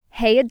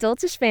Hey,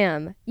 Adultish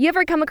fam. You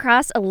ever come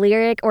across a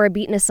lyric or a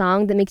beat in a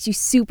song that makes you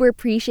super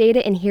appreciate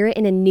it and hear it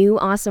in a new,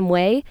 awesome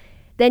way?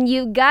 Then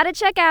you gotta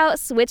check out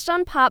Switched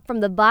on Pop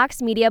from the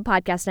Vox Media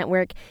Podcast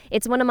Network.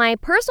 It's one of my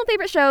personal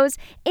favorite shows,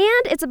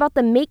 and it's about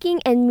the making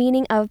and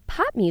meaning of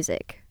pop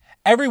music.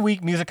 Every week,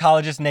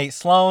 musicologist Nate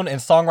Sloan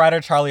and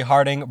songwriter Charlie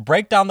Harding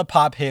break down the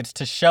pop hits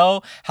to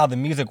show how the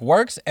music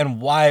works and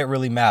why it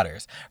really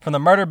matters. From the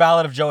murder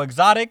ballad of Joe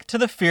Exotic to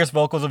the fierce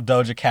vocals of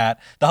Doja Cat,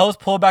 the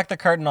hosts pull back the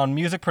curtain on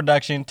music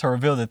production to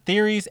reveal the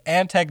theories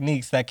and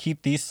techniques that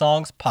keep these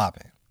songs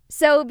popping.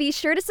 So be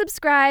sure to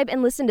subscribe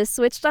and listen to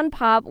Switched on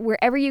Pop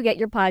wherever you get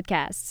your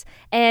podcasts.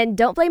 And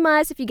don't blame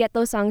us if you get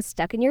those songs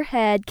stuck in your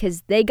head,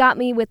 because they got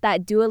me with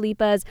that Dua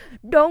Lipa's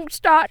Don't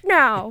Start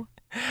Now.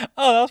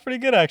 Oh, that was pretty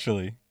good,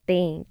 actually.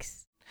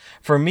 Thanks.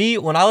 For me,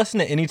 when I listen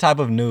to any type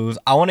of news,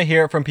 I want to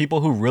hear it from people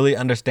who really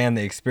understand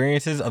the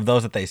experiences of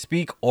those that they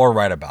speak or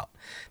write about.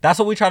 That's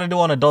what we try to do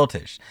on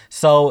Adultish.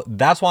 So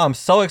that's why I'm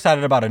so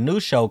excited about a new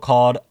show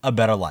called A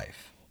Better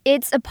Life.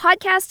 It's a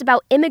podcast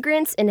about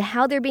immigrants and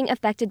how they're being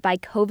affected by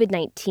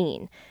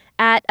COVID-19.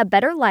 At A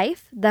Better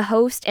Life, the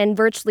host and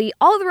virtually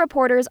all the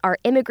reporters are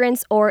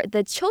immigrants or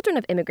the children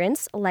of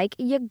immigrants, like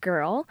your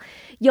girl.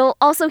 You'll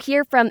also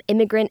hear from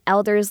immigrant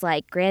elders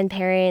like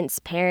grandparents,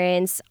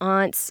 parents,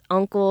 aunts,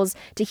 uncles,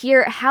 to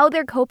hear how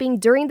they're coping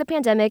during the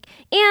pandemic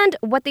and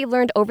what they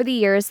learned over the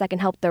years that can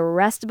help the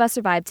rest of us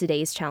survive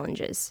today's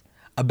challenges.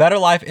 A Better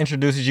Life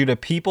introduces you to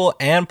people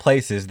and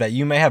places that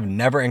you may have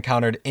never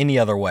encountered any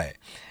other way.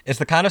 It's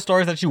the kind of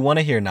stories that you want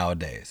to hear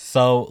nowadays.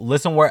 So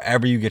listen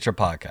wherever you get your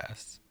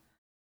podcasts.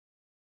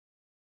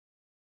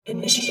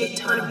 Initiate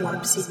time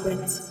warp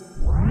sequence.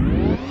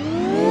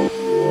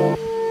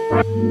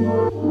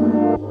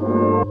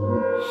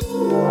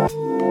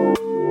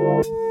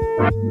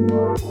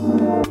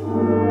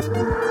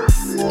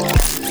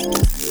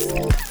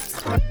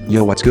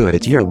 Yo, what's good?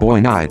 It's your boy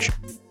Nige.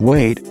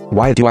 Wait,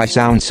 why do I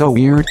sound so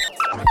weird?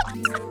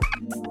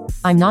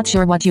 I'm not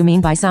sure what you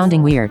mean by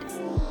sounding weird.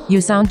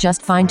 You sound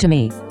just fine to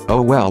me.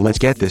 Oh well, let's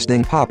get this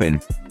thing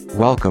poppin'.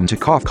 Welcome to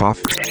Cough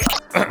Cough.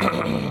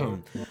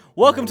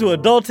 Welcome to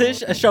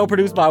Adultish, a show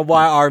produced by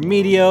YR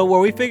Media,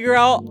 where we figure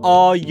out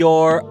all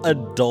your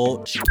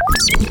adult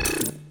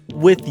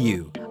with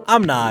you.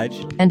 I'm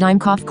Nige. And I'm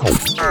Cough.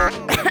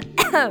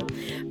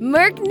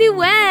 Merc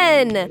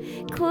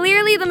Nguyen!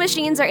 Clearly the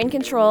machines are in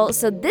control,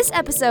 so this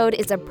episode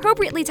is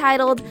appropriately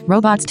titled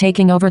Robots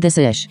Taking Over This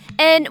Ish.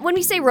 And when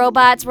we say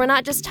robots, we're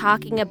not just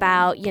talking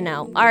about,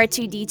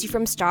 R2-D2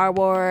 from Star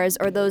Wars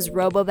or those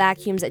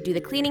robo-vacuums that do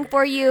the cleaning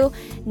for you.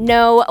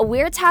 No,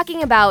 we're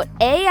talking about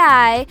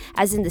AI,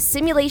 as in the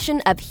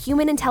simulation of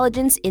human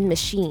intelligence in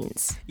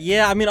machines.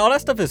 Yeah, I mean, all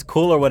that stuff is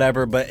cool or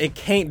whatever, but it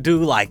can't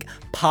do,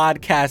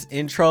 podcast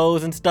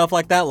intros and stuff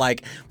like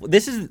that.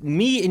 This is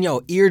me in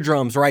your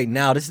eardrums right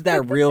now. This is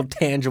that real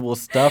tangible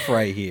stuff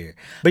right here.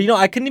 But,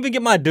 I couldn't even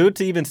get my dude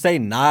to even say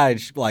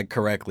Nige,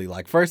 correctly.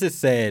 First it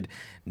said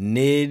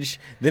Nidge,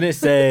 then it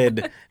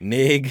said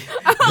Nig,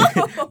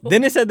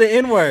 then it said the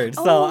N-word.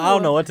 So I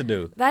don't know what to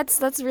do.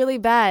 That's really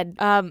bad.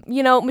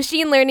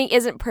 Machine learning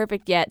isn't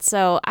perfect yet,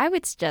 so I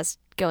would suggest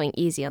going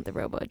easy on the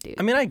robo dude.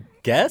 I mean, I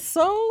guess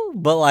so,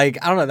 but I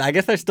don't know. I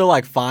guess they're still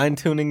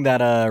fine-tuning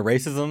that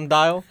racism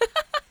dial.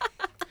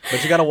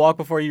 But you gotta walk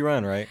before you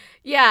run, right?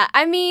 Yeah,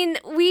 I mean,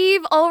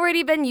 we've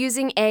already been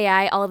using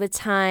AI all the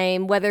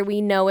time, whether we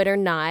know it or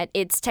not.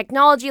 It's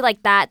technology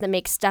like that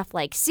makes stuff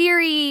like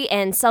Siri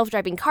and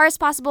self-driving cars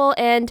possible,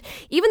 and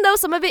even though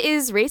some of it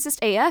is racist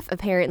AF,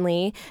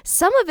 apparently,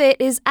 some of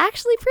it is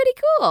actually pretty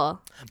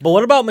cool. But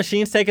what about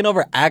machines taking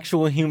over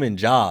actual human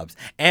jobs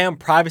and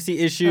privacy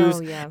issues?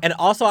 Oh, yeah. And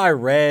also I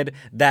read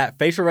that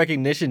facial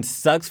recognition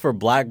sucks for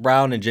Black,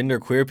 brown, and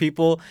genderqueer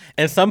people,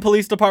 and some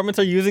police departments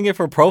are using it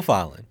for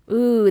profiling.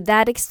 Ooh,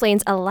 that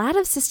explains a lot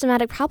of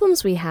systematic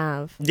problems we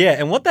have. Yeah,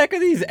 and what the heck are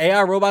these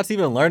AI robots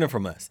even learning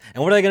from us?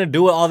 And what are they going to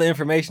do with all the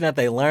information that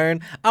they learn?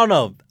 I don't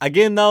know.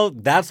 Again, though,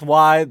 that's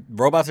why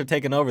robots are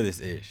taking over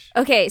this ish.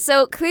 Okay,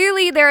 so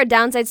clearly there are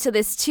downsides to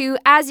this too,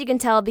 as you can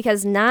tell,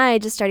 because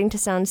Nige is starting to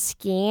sound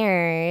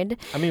scared.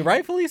 I mean,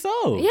 rightfully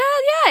so.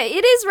 Yeah,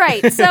 it is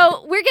right.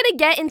 So we're going to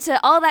get into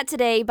all that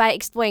today by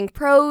exploring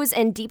pros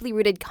and deeply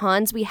rooted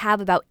cons we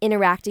have about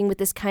interacting with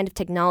this kind of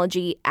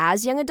technology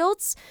as young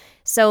adults.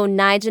 So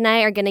Nige and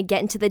I are going to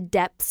get into the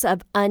depths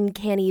of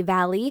Uncanny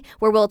Valley,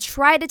 where we'll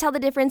try to tell the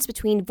difference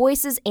between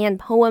voices and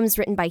poems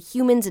written by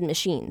humans and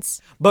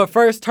machines. But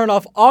first, turn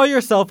off all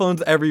your cell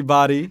phones,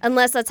 everybody.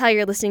 Unless that's how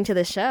you're listening to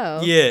the show.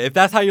 Yeah, if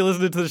that's how you're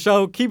listening to the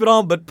show, keep it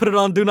on, but put it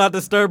on Do Not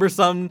Disturb or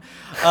something,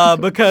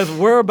 because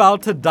we're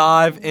about to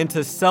dive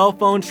into cell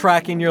phone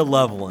tracking your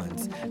loved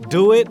ones.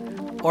 Do it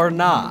or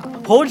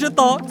not. Hold your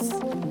thoughts.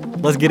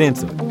 Let's get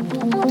into it.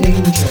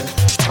 Danger.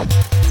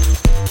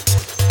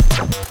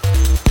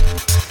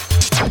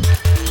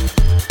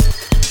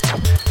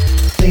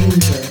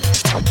 Danger.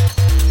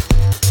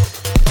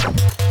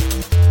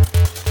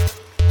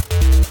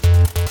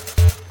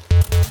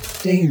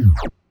 Danger.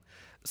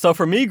 So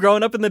for me,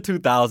 growing up in the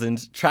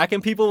 2000s,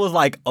 tracking people was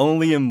like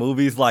only in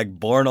movies like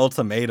Bourne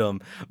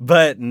Ultimatum.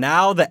 But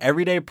now the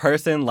everyday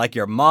person like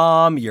your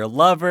mom, your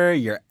lover,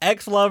 your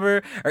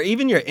ex-lover, or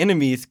even your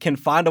enemies can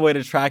find a way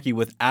to track you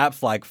with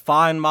apps like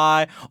Find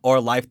My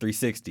or Life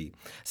 360.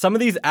 Some of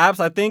these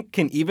apps I think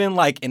can even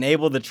like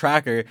enable the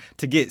tracker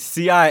to get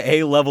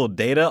CIA level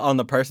data on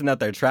the person that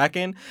they're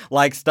tracking,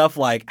 like stuff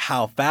like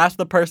how fast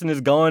the person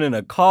is going in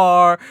a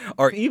car,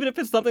 or even if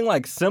it's something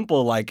like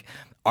simple like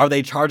are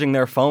they charging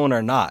their phone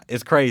or not?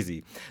 It's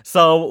crazy.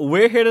 So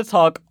we're here to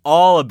talk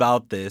all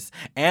about this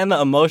and the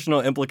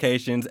emotional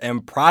implications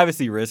and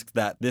privacy risks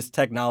that this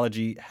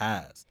technology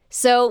has.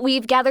 So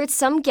we've gathered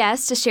some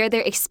guests to share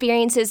their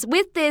experiences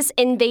with this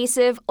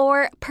invasive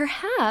or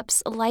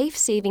perhaps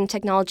life-saving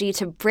technology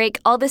to break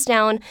all this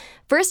down.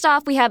 First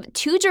off, we have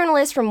two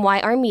journalists from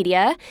YR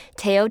Media,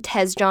 Teo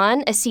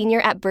Tesjon, a senior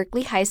at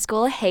Berkeley High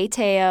School. Hey,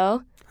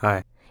 Teo.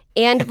 Hi.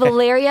 And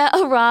Valeria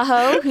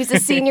Araujo, who's a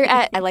senior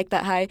at, I like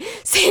that, hi,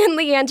 San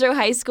Leandro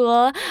High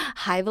School.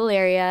 Hi,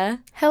 Valeria.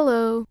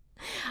 Hello.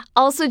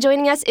 Also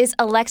joining us is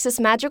Alexis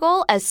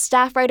Madrigal, a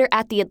staff writer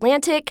at The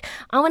Atlantic.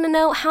 I want to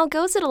know, how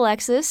goes it,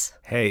 Alexis?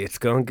 Hey, it's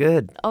going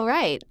good. All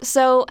right.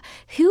 So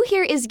who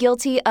here is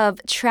guilty of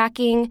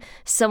tracking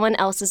someone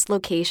else's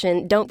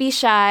location? Don't be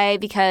shy,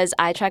 because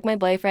I track my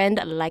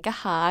boyfriend like a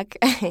hawk.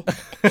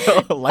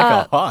 Like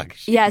a hawk?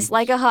 Yes,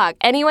 like a hawk.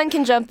 Anyone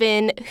can jump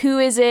in. Who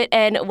is it,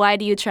 and why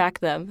do you track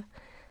them?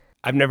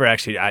 I've never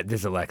actually,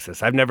 this is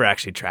Alexis. I've never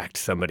actually tracked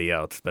somebody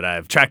else, but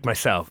I've tracked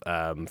myself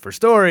for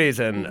stories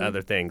and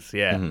other things.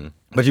 Yeah. Mm-hmm.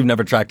 But you've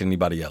never tracked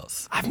anybody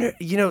else? I've never,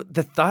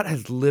 the thought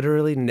has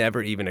literally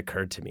never even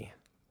occurred to me.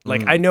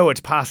 Like, I know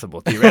it's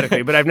possible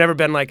theoretically, but I've never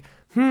been like,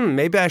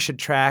 maybe I should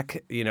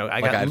track,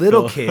 I got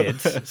little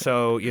kids.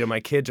 So,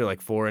 my kids are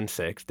like 4 and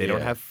 6. They don't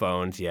have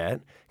phones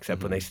yet,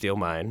 except when they steal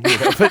mine,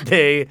 but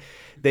they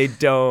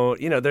don't,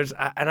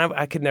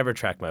 I could never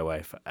track my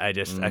wife. I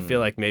feel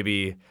like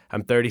maybe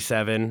I'm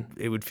 37.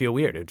 It would feel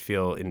weird. It would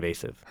feel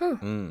invasive.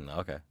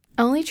 Okay.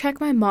 I only track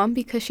my mom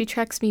because she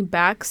tracks me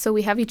back, so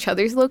we have each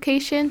other's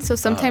location. So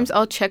sometimes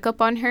I'll check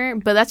up on her,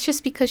 but that's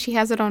just because she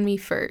has it on me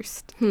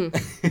first.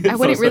 I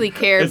wouldn't really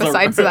care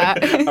besides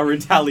that. A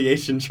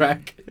retaliation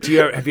track.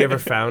 Have you ever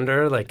found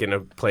her like in a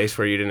place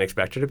where you didn't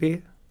expect her to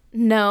be?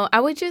 No, I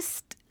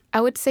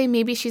would say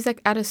maybe she's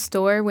like at a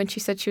store when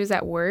she said she was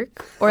at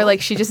work, or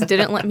like she just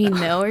didn't let me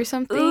know or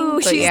something. Ooh,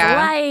 but she's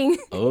lying.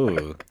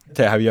 Oh.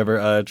 Tay, have you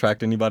ever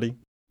tracked anybody?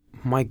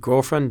 My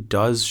girlfriend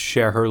does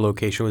share her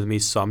location with me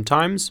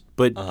sometimes,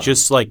 but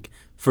just like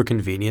for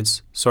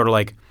convenience. Sort of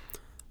like,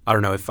 I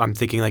don't know, if I'm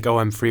thinking like, oh,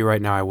 I'm free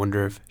right now, I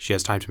wonder if she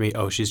has time to meet.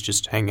 Oh, she's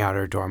just hanging out at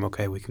her dorm.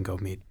 Okay, we can go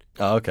meet.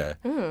 Oh, okay.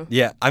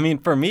 Yeah, I mean,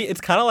 for me, it's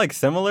kind of like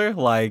similar.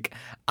 Like,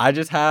 I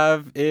just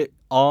have it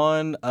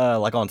on,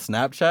 like on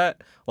Snapchat,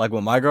 like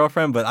with my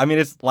girlfriend. But I mean,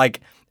 it's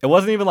like, it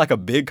wasn't even like a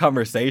big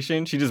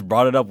conversation. She just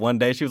brought it up one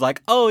day. She was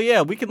like, oh,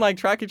 yeah, we can like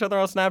track each other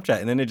on Snapchat.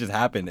 And then it just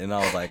happened. And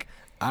I was like,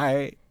 all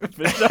right,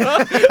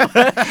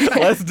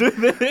 let's do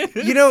this.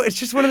 It's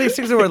just one of these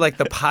things where like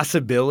the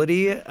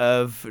possibility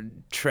of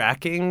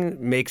tracking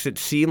makes it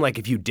seem like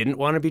if you didn't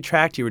want to be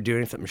tracked, you were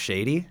doing something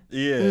shady.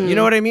 Yeah. You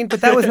know what I mean?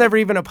 But that was never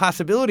even a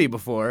possibility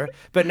before.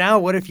 But now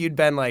what if you'd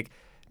been like,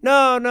 no,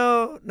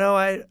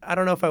 I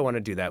don't know if I want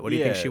to do that. What do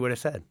you think she would have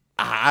said?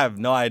 I have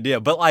no idea.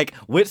 But like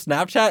with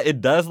Snapchat, it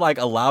does like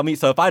allow me.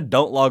 So if I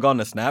don't log on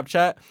to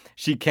Snapchat,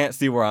 she can't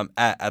see where I'm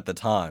at the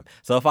time.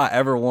 So if I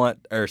ever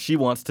want, or she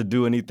wants to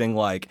do anything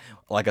like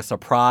a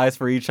surprise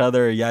for each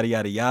other, yada,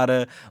 yada,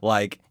 yada,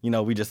 like,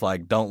 we just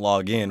like don't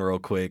log in real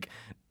quick.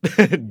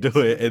 Do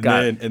it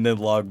and then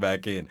log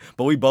back in.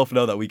 But we both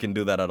know that we can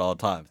do that at all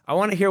times. I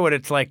want to hear what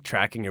it's like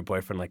tracking your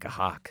boyfriend like a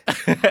hawk.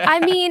 I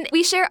mean,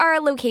 we share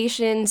our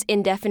locations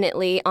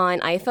indefinitely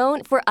on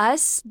iPhone. For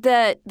us,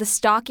 the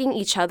stalking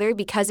each other,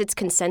 because it's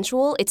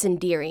consensual, it's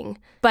endearing.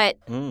 But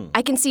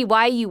I can see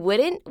why you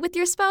wouldn't with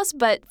your spouse.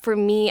 But for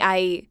me,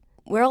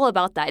 we're all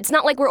about that. It's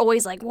not like we're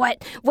always like,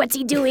 what's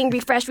he doing?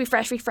 Refresh.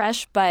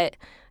 But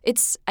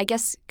it's, I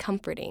guess,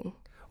 comforting.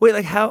 Wait,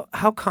 like how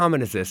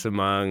common is this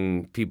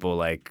among people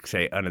like,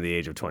 say, under the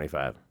age of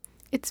 25?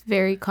 It's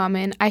very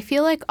common. I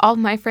feel like all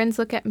my friends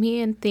look at me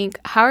and think,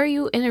 how are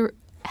you in a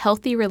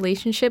healthy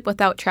relationship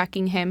without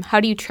tracking him? How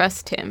do you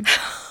trust him?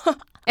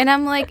 And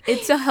I'm like,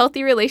 it's a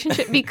healthy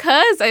relationship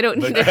because I don't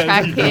need to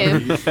track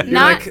him.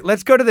 Like,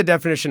 let's go to the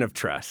definition of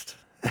trust.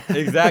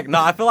 Exactly.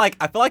 No, I feel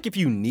like if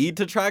you need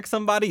to track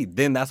somebody,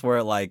 then that's where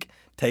it like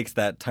takes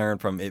that turn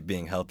from it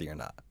being healthy or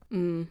not.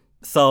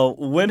 So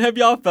when have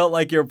y'all felt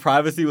like your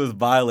privacy was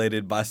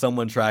violated by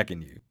someone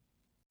tracking you?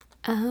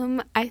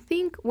 I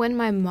think when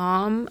my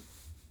mom,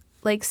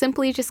 like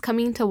simply just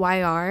coming to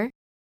YR,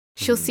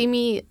 she'll see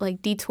me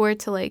like detour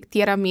to like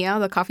Tierra Mia,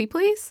 the coffee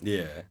place.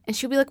 Yeah. And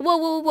she'll be like,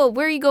 whoa,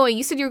 where are you going?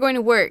 You said you were going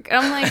to work. And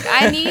I'm like,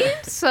 I need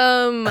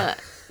some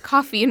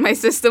coffee in my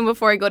system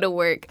before I go to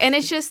work. And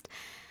it's just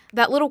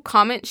that little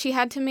comment she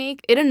had to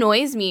make. It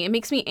annoys me. It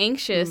makes me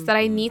anxious that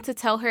I need to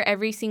tell her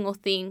every single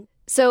thing.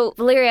 So,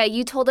 Valeria,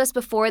 you told us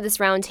before this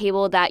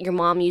roundtable that your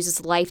mom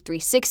uses Life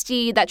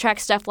 360 that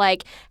tracks stuff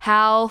like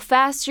how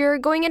fast you're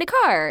going in a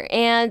car,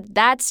 and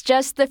that's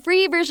just the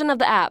free version of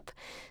the app.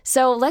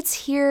 So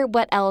let's hear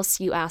what else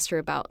you asked her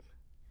about.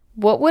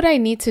 What would I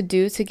need to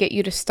do to get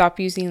you to stop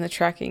using the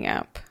tracking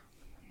app?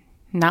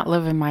 Not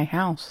live in my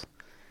house.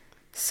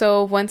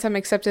 So once I'm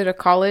accepted to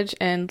college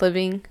and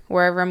living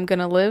wherever I'm going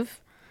to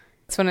live,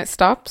 that's when it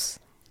stops?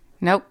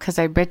 Nope, because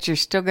I bet you're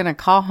still going to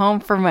call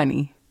home for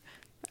money.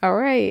 All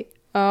right.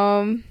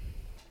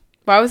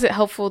 Why was it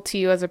helpful to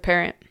you as a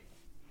parent?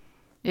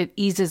 It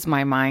eases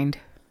my mind.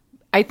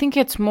 I think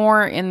it's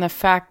more in the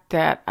fact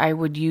that I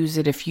would use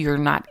it if you're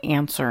not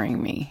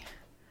answering me.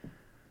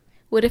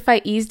 What if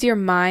I eased your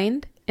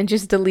mind and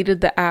just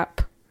deleted the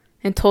app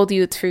and told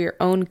you it's for your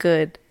own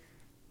good?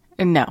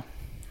 No.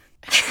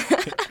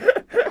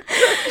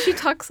 She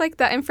talks like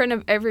that in front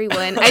of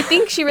everyone. I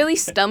think she really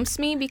stumps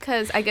me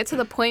because I get to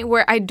the point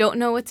where I don't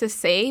know what to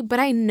say, but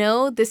I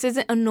know this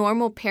isn't a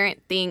normal parent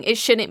thing. It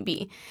shouldn't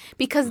be,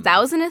 because that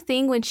wasn't a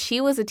thing when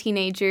she was a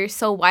teenager,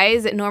 so why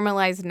is it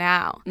normalized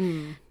now?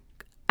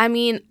 I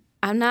mean,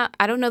 I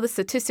don't know the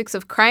statistics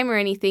of crime or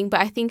anything,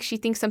 but I think she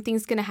thinks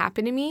something's going to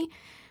happen to me.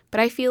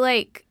 But I feel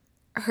like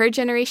her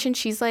generation,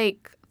 she's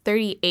like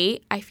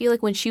 38. I feel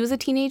like when she was a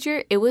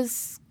teenager, it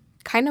was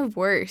kind of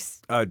worse.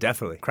 Oh,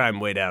 definitely. Crime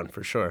way down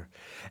for sure.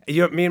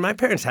 Me and my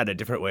parents had a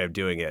different way of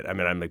doing it. I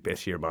mean, I'm like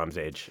basically your mom's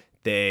age.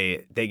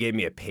 They gave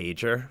me a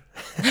pager,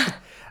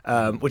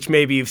 which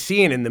maybe you've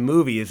seen in the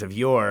movies of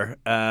yore.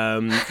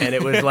 And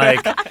it was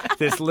like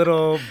this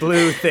little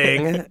blue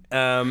thing.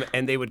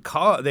 And they would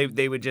call.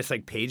 They would just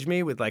like page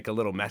me with like a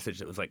little message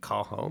that was like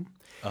call home.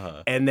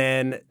 And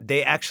then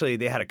they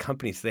had a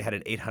company, so they had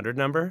an 800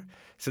 number.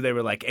 So they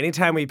were like,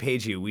 anytime we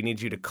page you, we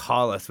need you to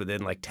call us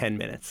within like 10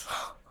 minutes.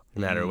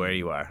 No matter where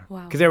you are.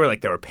 Wow. Because there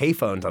were pay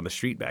phones on the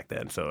street back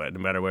then. So no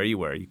matter where you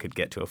were, you could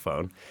get to a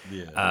phone.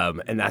 Yeah.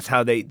 And that's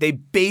how they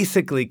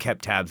basically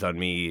kept tabs on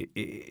me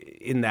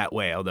in that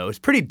way. Although it's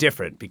pretty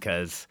different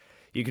because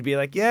you could be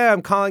like, yeah,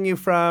 I'm calling you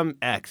from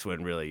X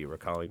when really you were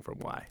calling from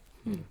Y.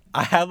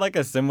 I had like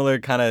a similar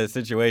kind of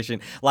situation.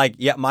 Like,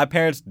 yeah, my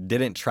parents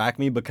didn't track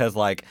me because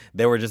like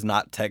they were just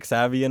not tech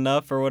savvy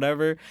enough or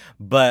whatever.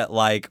 But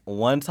like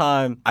one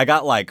time I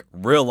got like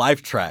real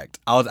life tracked.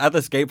 I was at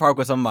the skate park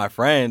with some of my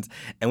friends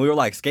and we were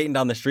like skating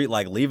down the street,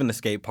 like leaving the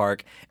skate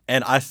park.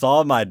 And I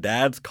saw my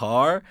dad's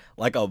car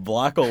like a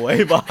block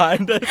away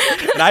behind us.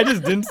 And I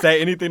just didn't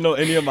say anything to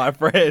any of my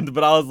friends.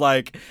 But I was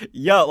like,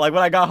 yo, like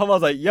when I got home, I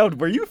was like, yo,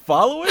 were you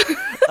following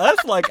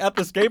us like at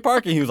the skate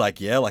park? And he was like,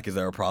 yeah, like, is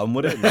there a problem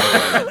with it? And I was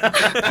like,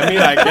 I mean,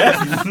 I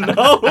guess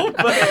no,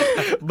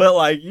 but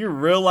like you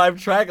real life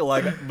tracking,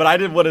 like, but I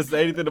didn't want to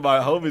say anything to my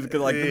homies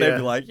because like then they'd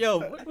be like, yo,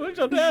 what's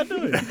your dad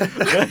doing?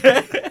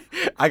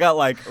 I got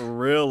like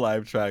real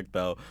life tracked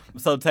though.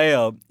 So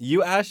Teo,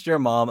 you asked your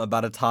mom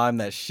about a time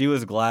that she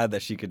was glad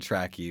that she could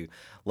track you.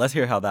 Let's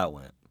hear how that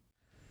went.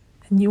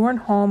 And you weren't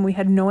home. We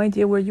had no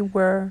idea where you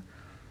were.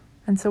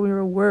 And so we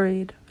were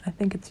worried. I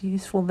think it's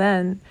useful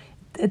then.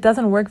 It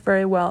doesn't work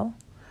very well.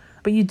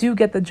 But you do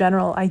get the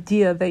general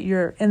idea that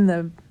you're in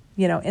the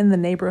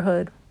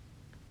neighborhood.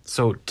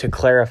 So to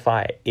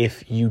clarify,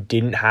 if you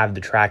didn't have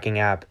the tracking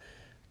app,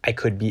 I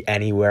could be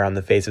anywhere on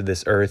the face of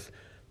this earth.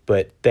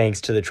 But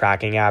thanks to the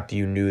tracking app,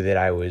 you knew that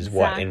I was,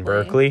 in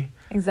Berkeley?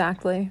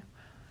 Exactly.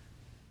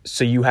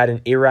 So you had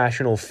an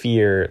irrational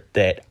fear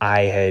that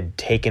I had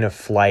taken a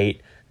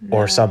flight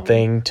or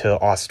something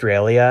to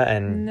Australia,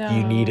 and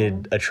you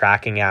needed a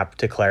tracking app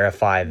to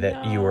clarify that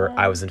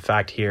I was in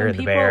fact here in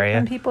the Bay Area.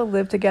 When people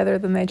live together,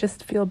 then they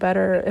just feel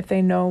better if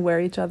they know where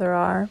each other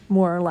are,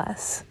 more or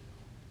less.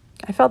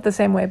 I felt the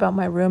same way about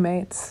my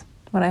roommates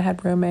when I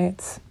had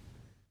roommates.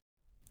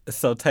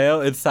 So Teo,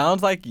 it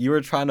sounds like you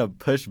were trying to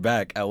push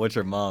back at what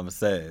your mom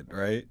said,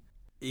 right?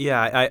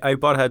 Yeah, I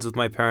butt heads with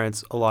my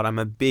parents a lot. I'm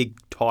a big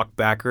talk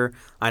backer.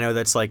 I know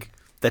that's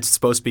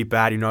supposed to be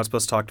bad. You're not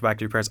supposed to talk back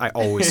to your parents. I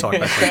always talk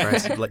back to my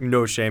parents. Like,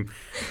 no shame.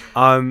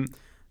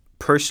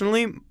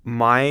 Personally,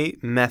 my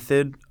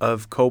method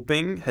of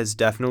coping has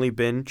definitely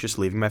been just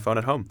leaving my phone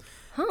at home.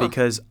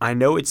 Because I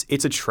know it's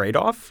a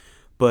trade-off,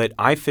 but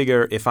I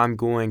figure if I'm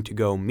going to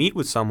go meet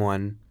with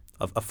someone,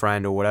 a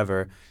friend or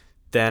whatever,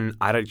 then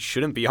I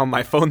shouldn't be on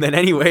my phone then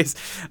anyways.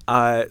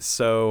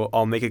 So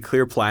I'll make a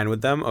clear plan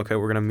with them. Okay,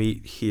 we're going to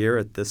meet here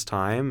at this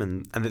time.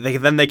 And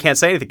then they can't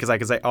say anything because I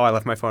can say, oh, I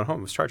left my phone at home.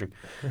 It was charging.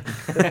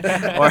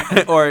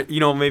 or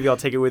maybe I'll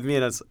take it with me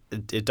and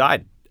it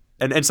died.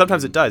 And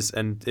sometimes it does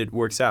and it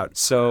works out.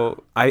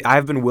 So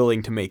I've been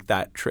willing to make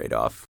that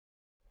trade-off.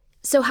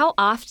 So how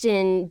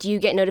often do you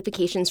get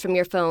notifications from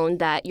your phone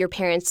that your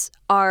parents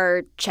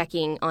are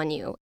checking on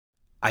you?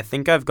 I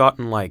think I've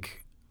gotten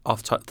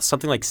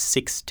something like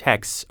 6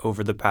 texts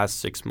over the past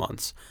 6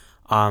 months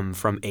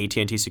from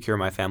AT&T Secure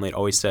My Family. It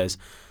always says,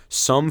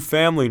 some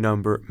family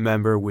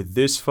member with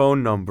this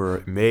phone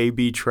number may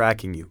be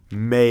tracking you.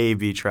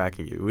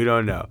 We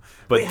don't know.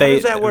 But they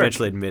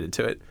eventually admitted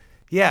to it.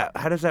 Yeah,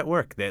 how does that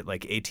work? That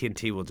like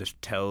AT&T will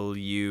just tell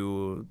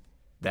you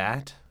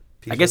that?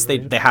 I guess they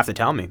have to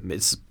tell me.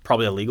 It's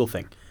probably a legal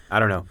thing. I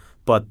don't know.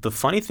 But the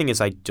funny thing is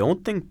I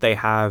don't think they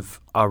have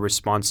a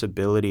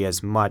responsibility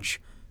as much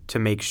to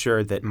make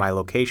sure that my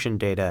location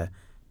data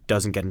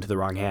doesn't get into the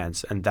wrong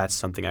hands. And that's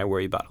something I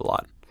worry about a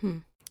lot.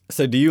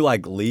 So do you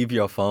like leave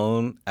your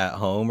phone at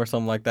home or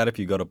something like that if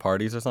you go to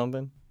parties or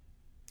something?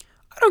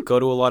 I don't go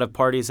to a lot of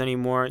parties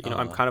anymore. You know,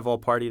 I'm kind of all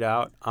partied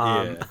out.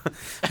 Yeah.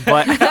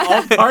 But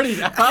All parties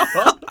out.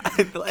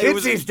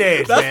 Kids these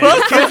days,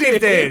 man. Kids these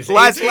days.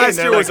 Last 18,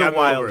 year was a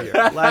wild year.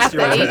 Last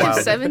year At was the a age of wild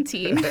year.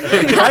 17.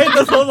 Right?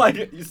 This was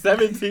like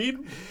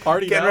 17,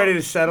 party Getting out. ready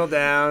to settle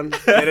down,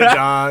 get a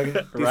dog,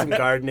 do some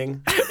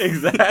gardening.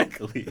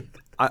 Exactly.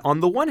 On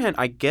the one hand,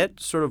 I get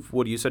sort of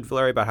what you said,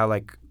 Valeria, about how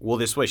like, well,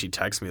 this way she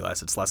texts me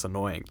less. It's less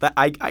annoying.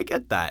 I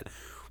get that.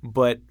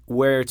 But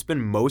where it's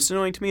been most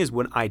annoying to me is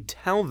when I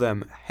tell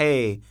them,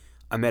 hey,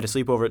 I'm at a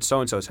sleepover at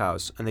so-and-so's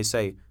house. And they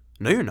say,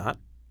 no, you're not.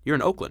 You're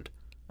in Oakland.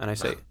 And I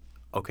say,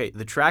 okay,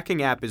 the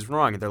tracking app is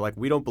wrong. And they're like,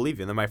 we don't believe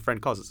you. And then my friend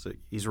calls us.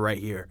 He's right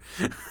here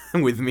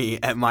with me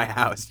at my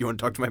house. You want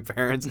to talk to my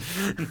parents?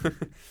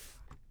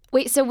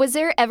 Wait, so was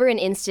there ever an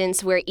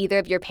instance where either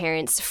of your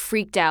parents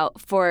freaked out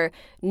for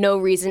no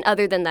reason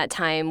other than that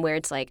time where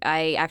it's like,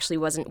 I actually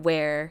wasn't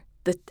where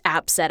the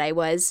app said I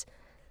was?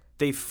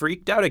 They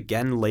freaked out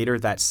again later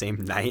that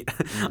same night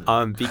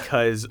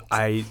because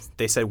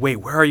they said, wait,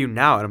 where are you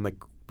now? And I'm like,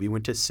 we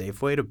went to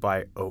Safeway to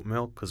buy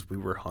oatmeal because we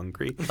were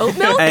hungry.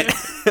 Oatmeal?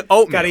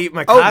 Oatmeal. Gotta eat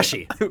my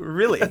kashi.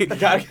 Really?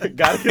 gotta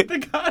get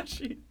the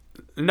kashi.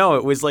 No,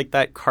 it was like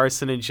that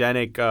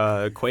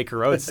carcinogenic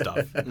Quaker Oats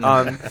stuff.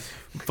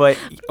 But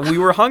we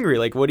were hungry.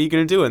 Like, what are you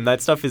gonna do? And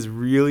that stuff is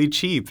really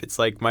cheap. It's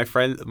like my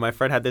friend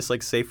had this like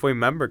Safeway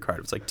member card.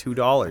 It was like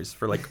 $2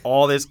 for like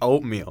all this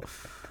oatmeal.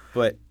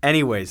 But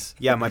anyways,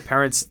 yeah, my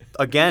parents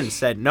again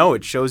said no.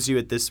 It shows you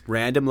at this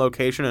random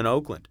location in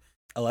Oakland.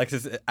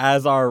 Alexis,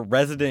 as our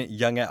resident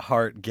young at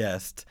heart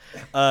guest,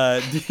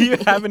 do you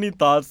have any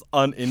thoughts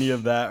on any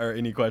of that or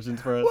any questions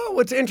for us? Well,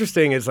 what's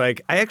interesting is like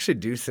I actually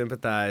do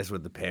sympathize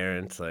with the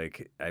parents.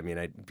 Like, I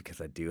mean,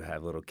 because I do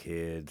have little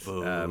kids.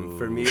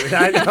 For me,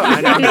 I know,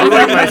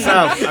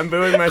 I'm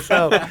booing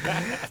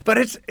myself. But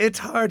it's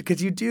hard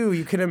because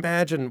you can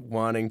imagine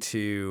wanting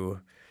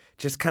to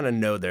just kind of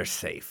know they're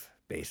safe.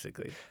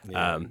 Basically.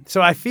 Yeah.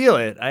 So I feel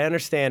it. I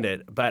understand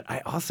it. But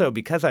I also,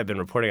 because I've been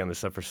reporting on this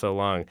stuff for so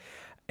long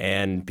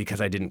and because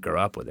I didn't grow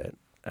up with it,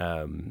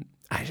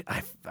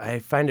 I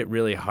find it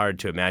really hard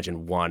to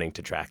imagine wanting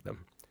to track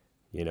them.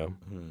 You know?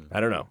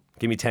 I don't know.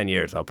 Give me 10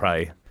 years. I'll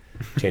probably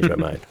change my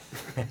mind.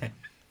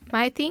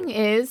 My thing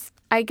is,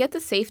 I get the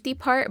safety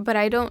part, but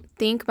I don't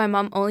think my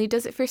mom only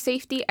does it for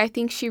safety. I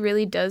think she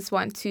really does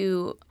want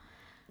to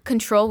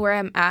control where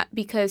I'm at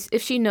because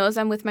if she knows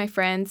I'm with my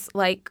friends,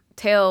 like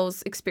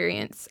Tayl's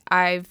experience,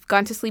 I've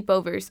gone to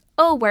sleepovers.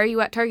 Oh, why are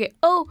you at Target?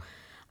 Oh,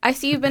 I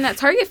see you've been at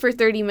Target for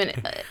 30 minutes.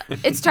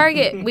 It's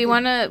Target. We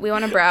wanna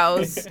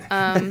browse.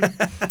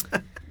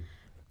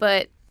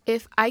 But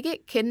if I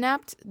get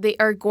kidnapped, they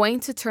are going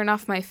to turn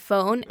off my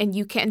phone and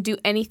you can't do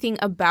anything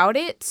about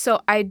it.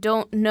 So I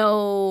don't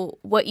know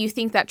what you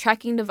think that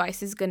tracking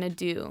device is gonna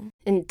do.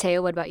 And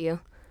Teo, what about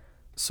you?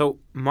 So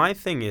my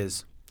thing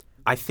is,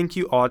 I think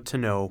you ought to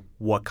know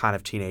what kind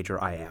of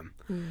teenager I am.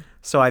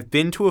 So I've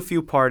been to a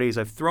few parties,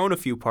 I've thrown a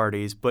few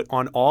parties, but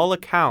on all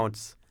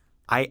accounts,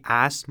 I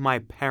asked my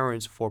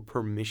parents for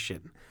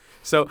permission.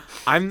 So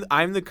I'm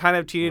the kind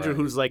of teenager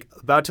who's like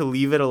about to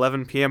leave at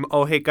 11 p.m.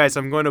 Oh, hey guys,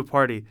 I'm going to a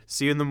party.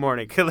 See you in the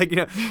morning. Like, you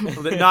know,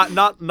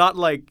 not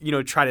like, you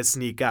know, try to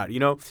sneak out, you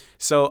know?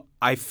 So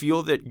I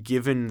feel that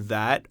given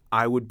that,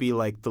 I would be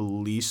like the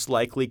least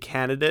likely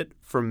candidate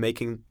for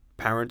making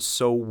parents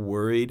so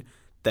worried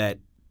that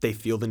they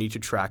feel the need to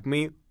track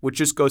me, which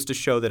just goes to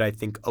show that I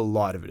think a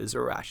lot of it is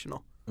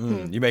irrational.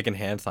 You making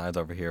hand signs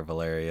over here,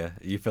 Valeria.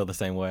 You feel the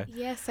same way?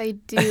 Yes, I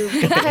do.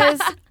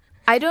 Because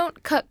I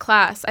don't cut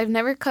class. I've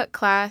never cut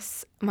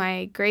class.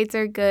 My grades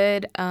are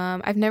good.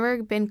 I've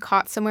never been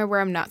caught somewhere where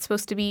I'm not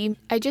supposed to be.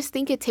 I just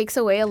think it takes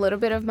away a little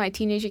bit of my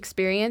teenage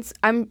experience.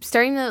 I'm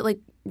starting to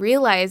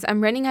realize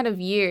I'm running out of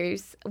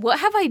years. What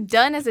have I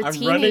done as a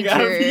teenager? Running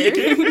out of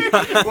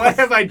years. What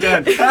have I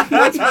done?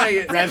 What's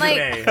my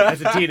resume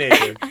as a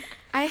teenager?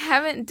 I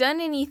haven't done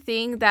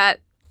anything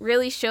that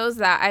really shows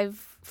that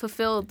I've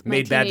fulfilled my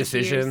made bad teenage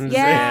decisions. years.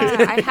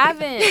 Yeah, I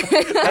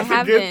haven't. I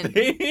haven't.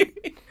 Good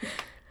thing.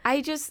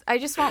 I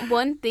just want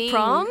one thing.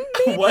 Prom?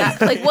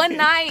 Like one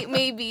night,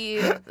 maybe.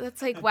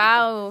 That's like,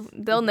 wow,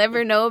 they'll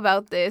never know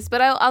about this,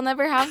 but I'll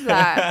never have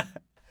that.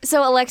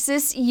 So,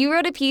 Alexis, you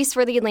wrote a piece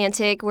for The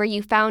Atlantic where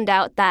you found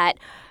out that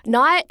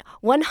not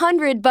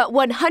 100, but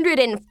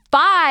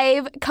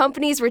 105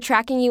 companies were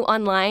tracking you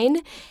online.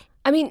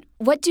 I mean,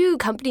 what do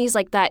companies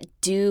like that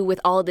do with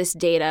all this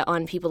data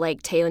on people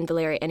like Teo and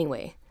Valeria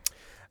anyway?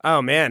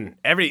 Oh, man,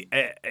 every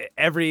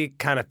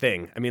kind of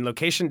thing. I mean,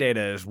 location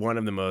data is one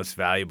of the most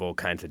valuable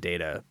kinds of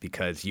data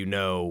because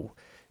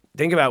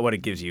think about what it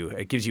gives you.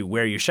 It gives you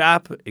where you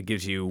shop. It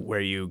gives you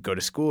where you go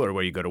to school or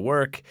where you go to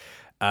work.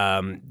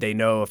 They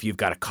know if you've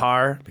got a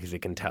car because they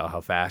can tell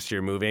how fast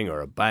you're moving,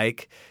 or a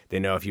bike. They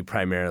know if you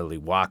primarily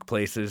walk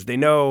places. They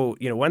know,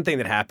 one thing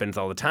that happens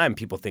all the time,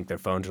 people think their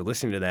phones are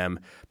listening to them.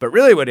 But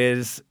really what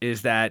is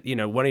that,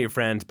 one of your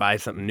friends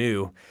buys something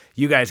new.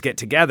 You guys get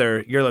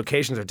together. Your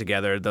locations are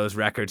together. Those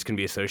records can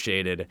be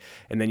associated.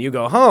 And then you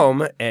go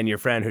home and your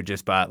friend who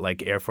just bought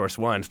like Air Force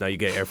Ones, now you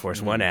get Air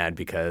Force One ad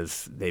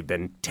because you've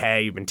been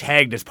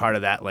tagged as part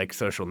of that like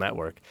social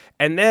network.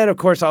 And then, of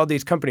course, all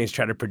these companies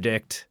try to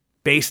predict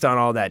based on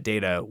all that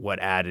data, what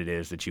ad it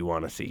is that you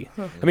want to see.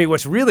 I mean,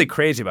 what's really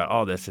crazy about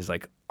all this is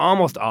like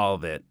almost all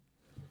of it,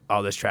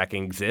 all this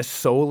tracking exists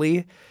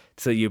solely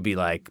so you'd be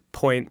like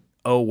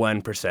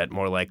 0.01%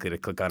 more likely to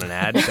click on an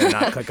ad than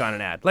not click on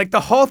an ad. Like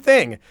the whole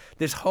thing,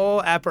 this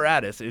whole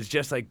apparatus is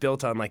just like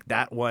built on like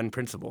that one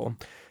principle.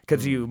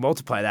 Because you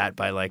multiply that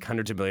by like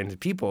hundreds of millions of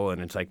people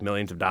and it's like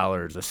millions of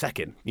dollars a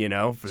second,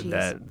 for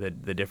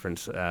the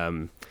difference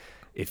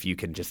if you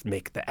can just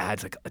make the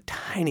ads like a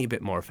tiny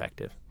bit more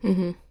effective.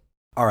 Mm-hmm.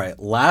 All right,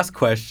 last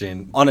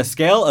question. On a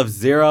scale of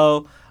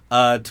 0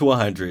 to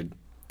 100,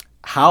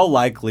 how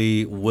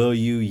likely will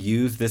you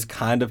use this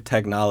kind of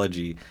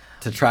technology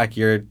to track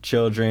your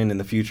children in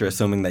the future,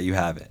 assuming that you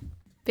have it?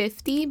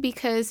 50,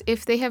 because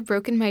if they have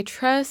broken my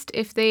trust,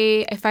 if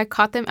I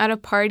caught them at a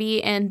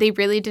party and they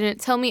really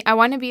didn't tell me, I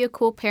want to be a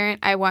cool parent.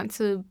 I want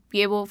to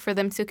be able for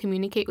them to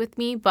communicate with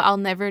me, but I'll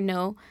never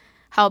know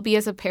how I'll be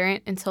as a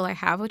parent until I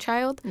have a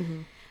child.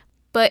 Mm-hmm.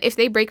 But if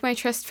they break my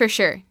trust, for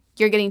sure,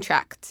 you're getting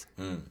tracked.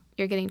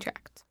 You're getting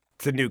tracked.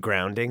 It's a new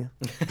grounding.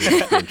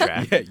 You're being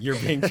tracked. Yeah, you're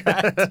being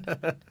tracked.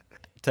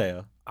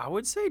 Teo. I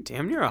would say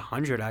damn near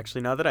 100,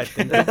 actually, now that I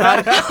think about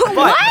it. But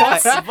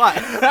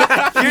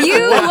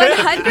You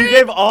 100? You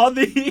gave all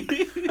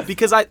the...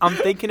 Because I'm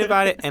thinking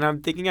about it, and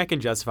I'm thinking I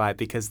can justify it,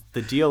 because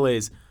the deal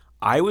is,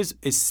 I was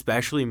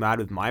especially mad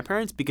with my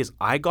parents because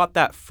I got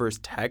that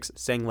first text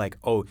saying like,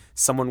 oh,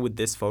 someone with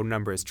this phone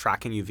number is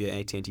tracking you via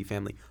AT&T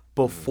Family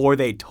before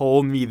they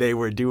told me they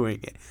were doing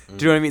it.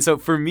 Do you know what I mean? So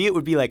for me, it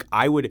would be like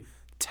I would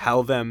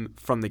tell them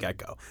from the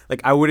get-go. Like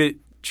I wouldn't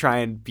try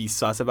and be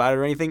sus about it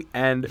or anything.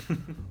 And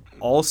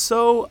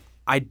also,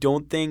 I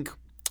don't think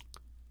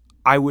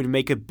I would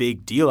make a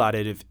big deal out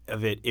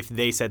of it if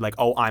they said like,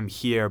 oh, I'm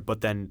here,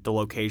 but then the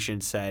location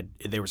said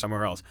they were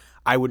somewhere else.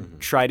 I would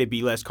try to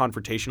be less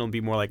confrontational and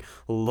be more like,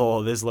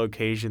 lol, this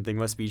location thing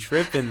must be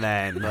tripping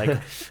then. Like,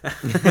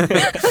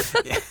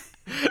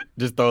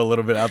 just throw a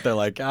little bit out there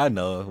like, I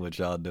know what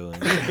y'all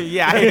doing.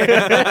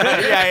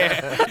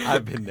 yeah.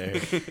 I've been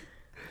there.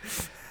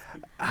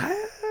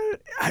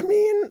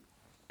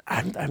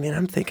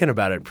 I'm thinking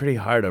about it pretty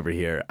hard over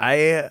here.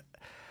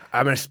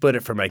 I'm going to split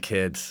it for my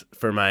kids.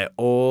 For my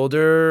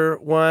older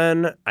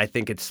one, I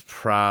think it's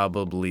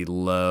probably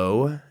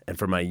low. And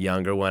for my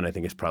younger one, I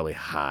think it's probably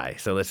high.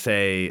 So let's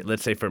say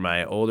for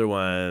my older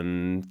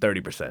one,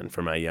 30%.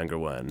 For my younger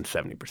one,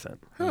 70%.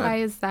 Why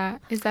is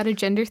that? Is that a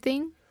gender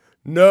thing?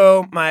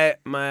 No, my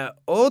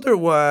older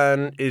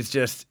one is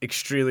just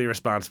extremely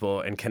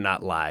responsible and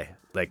cannot lie.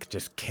 Like,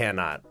 just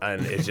cannot.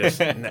 And it's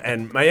just,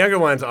 and my younger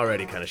one's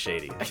already kind of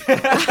shady.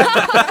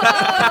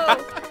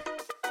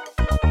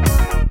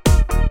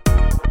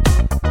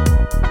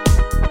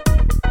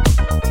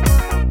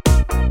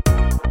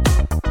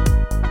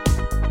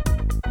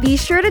 Be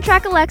sure to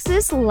track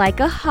Alexis like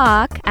a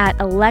hawk at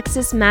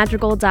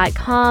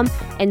alexismadrigal.com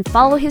and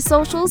follow his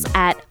socials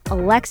at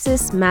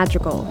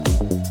alexismadrigal.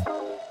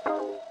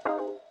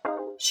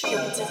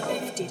 Shields at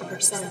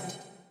 50%.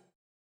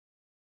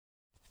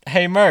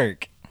 Hey,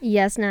 Merk.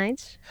 Yes,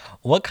 Nige?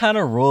 What kind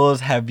of rules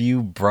have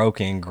you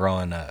broken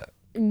growing up?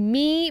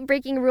 Me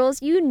breaking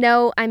rules? You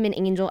know I'm an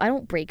angel. I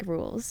don't break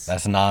rules.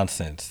 That's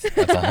nonsense.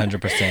 That's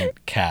 100%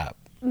 cap.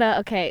 No,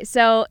 okay.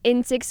 So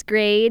in 6th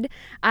grade,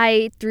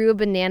 I threw a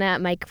banana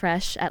at my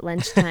crush at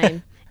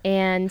lunchtime.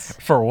 And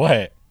for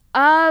what?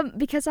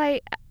 Because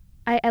I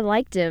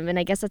liked him, and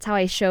I guess that's how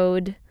I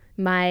showed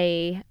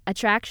my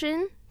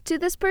attraction to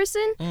this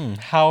person.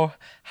 How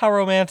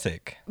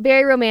romantic.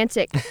 Very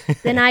romantic.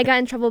 Then I got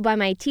in trouble by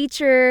my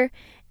teacher.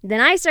 Then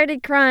I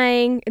started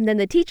crying, and then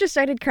the teacher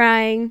started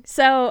crying.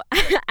 So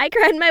I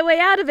cried my way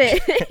out of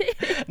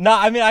it. No,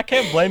 I mean, I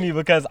can't blame you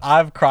because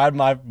I've cried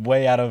my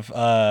way out of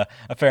a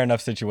fair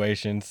enough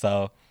situation.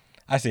 So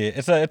I see it.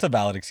 It's a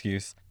valid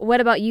excuse. What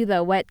about you,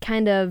 though? What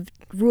kind of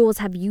rules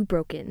have you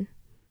broken?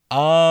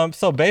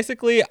 So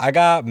basically, I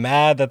got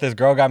mad that this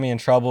girl got me in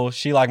trouble.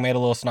 She made a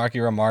little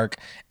snarky remark,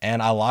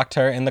 and I locked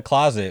her in the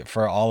closet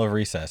for all of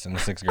recess in the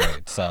 6th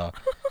grade. So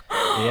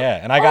yeah,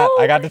 and I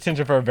got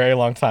detention for a very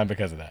long time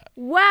because of that.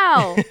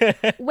 Wow.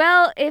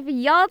 Well, if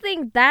y'all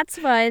think that's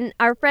fun,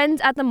 our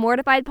friends at the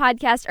Mortified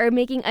podcast are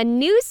making a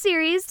new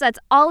series that's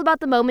all about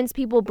the moments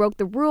people broke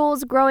the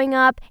rules growing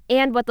up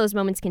and what those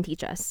moments can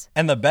teach us.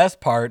 And the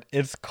best part,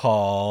 it's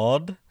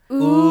called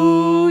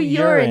Ooh,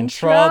 You're in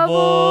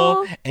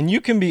Trouble. And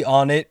you can be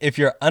on it if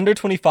you're under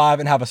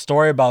 25 and have a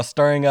story about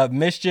stirring up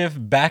mischief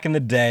back in the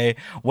day,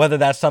 whether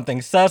that's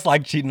something sus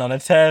like cheating on a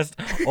test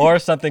or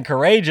something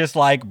courageous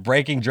like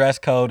breaking dress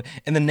code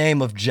in the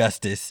name of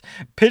justice.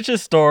 Pitch a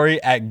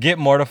story at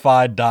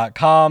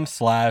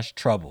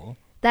getmortified.com/trouble.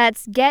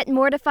 That's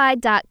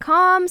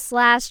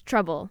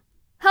getmortified.com/trouble.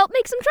 Help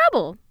make some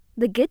trouble.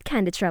 The good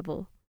kind of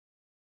trouble.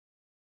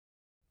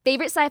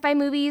 Favorite sci-fi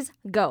movies?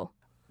 Go.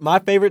 My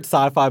favorite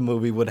sci-fi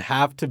movie would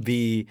have to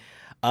be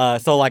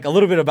so like a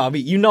little bit about me.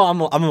 You know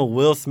I'm a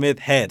Will Smith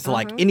head. So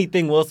like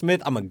anything Will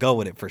Smith, I'm gonna go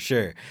with it for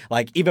sure.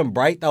 Like even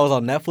Bright that was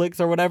on Netflix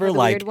or whatever. Oh, the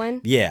like weird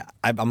one? Yeah,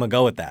 I'm gonna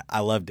go with that.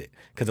 I loved it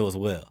because it was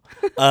Will.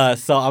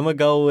 So I'm gonna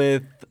go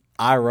with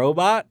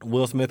iRobot,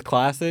 Will Smith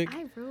classic.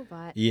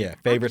 iRobot. Yeah,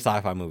 favorite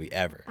sci-fi movie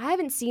ever. I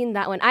haven't seen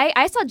that one.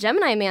 I saw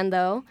Gemini Man,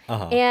 though,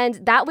 Uh-huh. and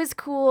that was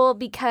cool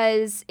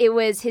because it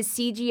was his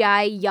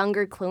CGI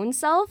younger clone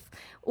self,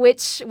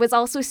 which was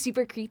also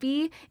super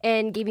creepy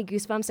and gave me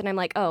goosebumps, and I'm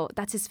like, oh,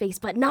 that's his face,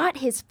 but not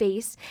his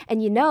face.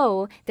 And you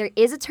know, there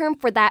is a term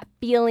for that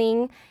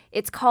feeling.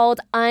 It's called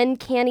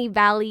Uncanny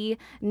Valley.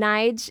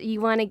 Nige,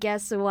 you want to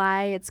guess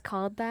why it's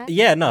called that?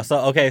 Yeah, no.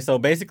 So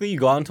basically you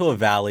go out into a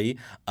valley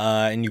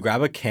and you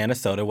grab a can of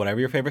soda, whatever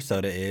your favorite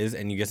soda is,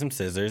 and you get some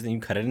scissors and you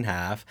cut it in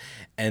half,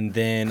 and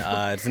then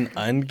it's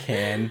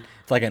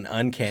like an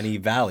uncanny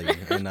valley.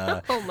 And,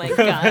 oh my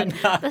God,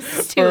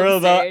 that's too for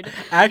real, though, absurd.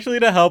 actually,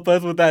 to help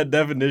us with that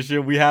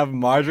definition, we have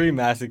Marjorie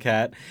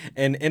Massicat,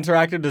 an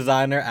interactive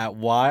designer at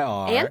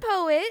YR. And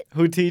poet.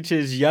 Who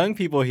teaches young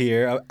people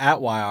here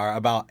at YR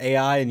about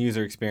AI and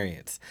user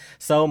experience.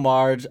 So,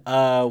 Marge,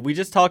 we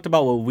just talked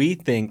about what we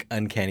think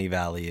Uncanny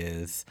Valley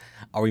is.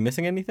 Are we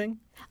missing anything?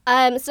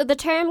 So the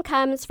term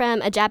comes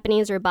from a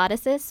Japanese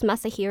roboticist,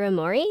 Masahiro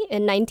Mori.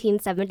 In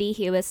 1970,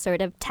 he was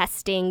sort of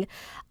testing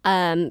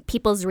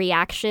people's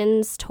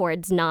reactions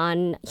towards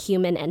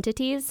non-human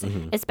entities,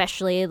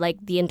 especially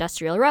like the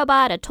industrial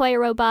robot, a toy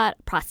robot,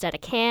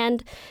 prosthetic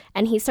hand.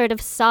 And he sort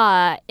of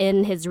saw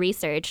in his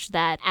research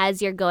that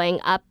as you're going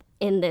up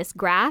in this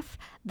graph,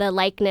 the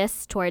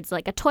likeness towards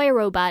like a toy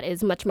robot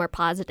is much more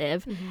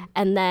positive.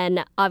 And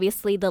then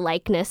obviously the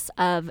likeness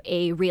of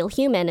a real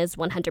human is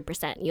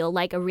 100%. You'll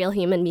like a real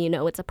human, you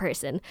know it's a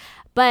person.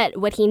 But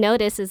what he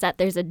noticed is that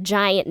there's a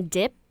giant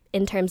dip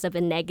in terms of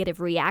a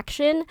negative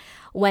reaction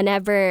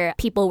whenever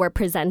people were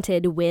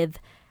presented with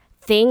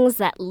things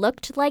that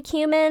looked like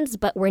humans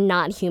but were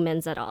not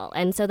humans at all.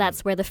 And so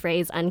that's where the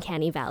phrase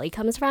uncanny valley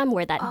comes from,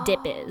 where that dip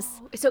is.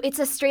 So it's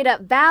a straight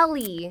up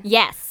valley.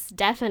 Yes,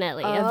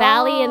 definitely. A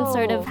valley and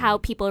sort of how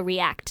people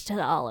react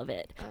to all of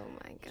it. Oh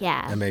my God.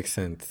 Yeah. That makes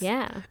sense.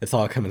 Yeah. It's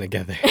all coming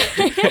together.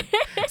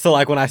 So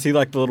like when I see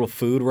like the little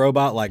food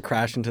robot like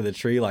crash into the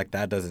tree, like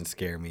that doesn't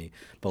scare me.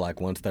 But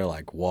like once they're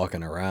like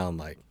walking around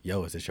like,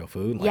 yo, is this your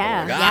food? Like,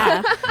 yeah, oh my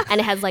God. yeah.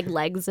 And it has like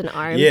legs and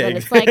arms Yeah. and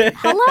it's like,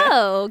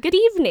 hello, good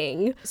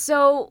evening.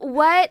 So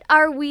what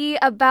are we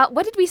about?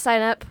 What did we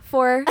sign up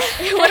for?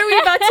 What are we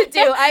about to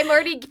do? I'm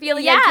already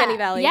feeling Uncanny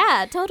Valley.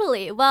 Yeah,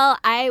 totally. Well,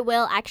 I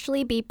will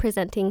actually be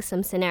presenting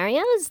some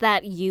scenarios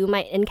that you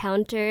might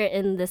encounter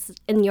in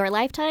your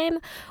lifetime,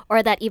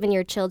 or that even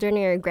your children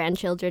or your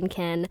grandchildren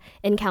can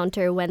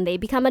encounter when they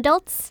become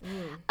adults.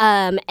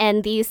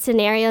 And these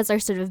scenarios are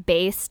sort of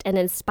based and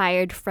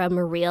inspired from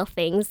real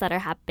things that are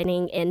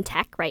happening in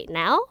tech right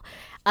now.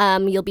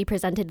 You'll be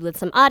presented with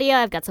some audio.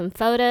 I've got some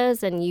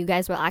photos, and you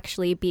guys will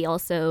actually be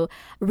also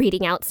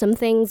reading out some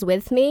things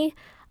with me.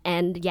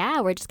 And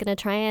yeah, we're just going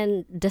to try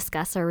and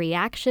discuss our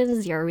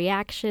reactions, your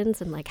reactions,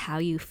 and like how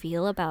you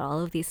feel about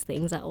all of these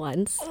things at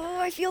once. Oh,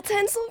 I feel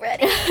tense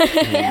already.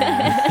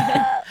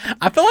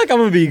 I feel like I'm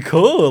gonna be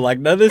cool. Like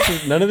none of this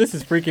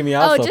is freaking me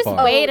out so just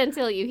far. wait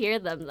until you hear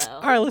them, though.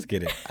 All right, let's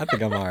get it. I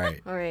think I'm all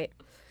right.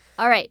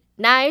 All right.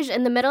 Nige,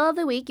 in the middle of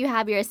the week, you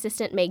have your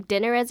assistant make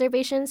dinner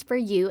reservations for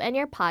you and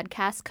your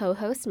podcast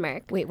co-host,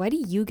 Merk. Wait, why do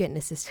you get an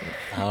assistant?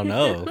 I don't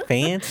know.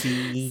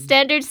 Fancy.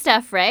 Standard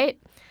stuff, right?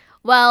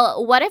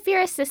 Well, what if your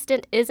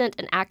assistant isn't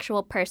an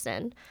actual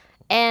person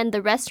and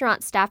the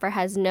restaurant staffer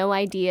has no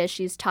idea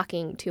she's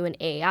talking to an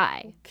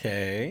AI?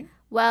 Okay.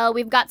 Well,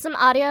 we've got some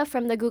audio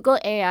from the Google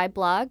AI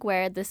blog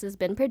where this has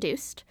been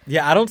produced.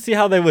 Yeah, I don't see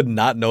how they would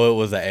not know it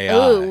was an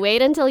AI. Ooh,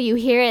 wait until you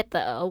hear it,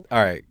 though.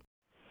 All right.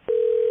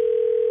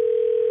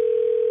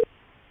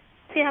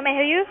 See, how may I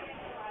help you?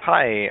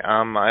 Hi,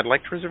 I'd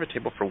like to reserve a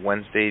table for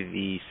Wednesday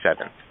the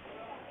 7th.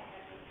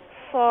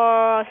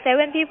 For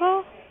 7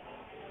 people?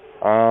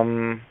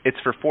 It's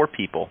for 4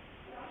 people.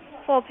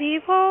 4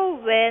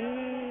 people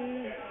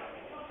when?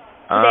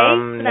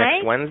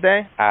 Next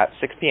Wednesday at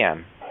 6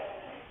 p.m.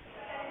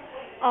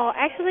 Oh,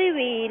 actually,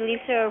 we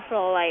reserve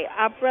for like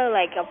upper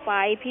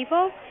 5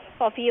 people.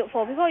 For 4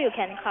 people, you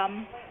can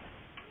come.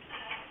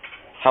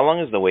 How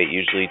long is the wait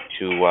usually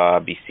to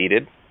be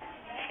seated?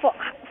 For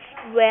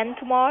when,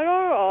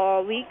 tomorrow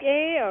or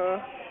weekday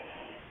or?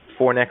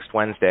 For next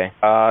Wednesday,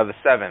 the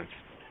 7th.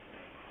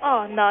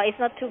 Oh no, it's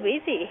not too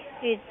busy.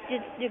 You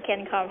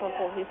can come for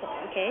 4 people,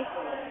 okay?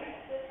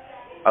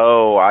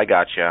 Oh, I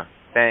gotcha.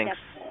 Thanks.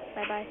 Yep.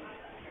 Bye bye.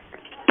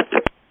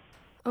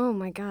 Oh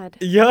my God.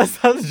 Yeah,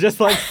 sounds just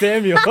like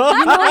Samuel.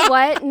 You know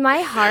what?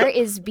 My heart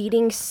is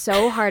beating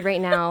so hard right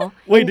now.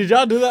 Wait, did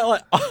y'all do that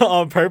like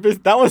on purpose?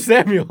 That was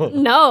Samuel.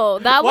 No,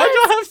 that Why'd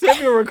was. y'all have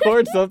Samuel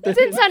record something? It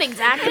didn't sound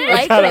exactly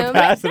like Trying to him.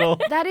 pass it on.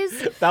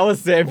 That was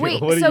Samuel.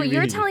 Wait, What do so you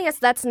you're mean? telling us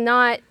that's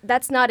not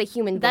a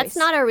human voice? That's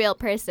not a real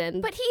person.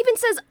 But he even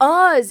says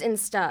 "us" and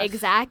stuff.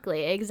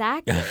 Exactly.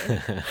 I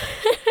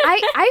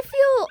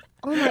feel.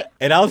 Oh my.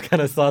 And I was kind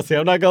of saucy.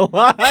 I'm not gonna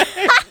lie.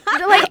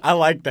 I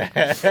like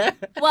that.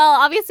 Well,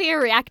 obviously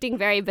you're reacting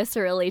very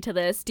viscerally to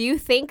this. Do you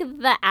think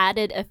the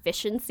added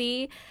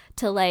efficiency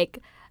to like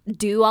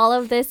do all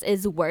of this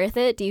is worth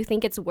it? Do you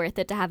think it's worth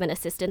it to have an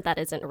assistant that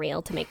isn't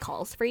real to make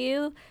calls for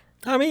you?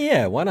 I mean,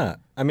 yeah, why not?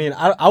 I mean,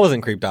 I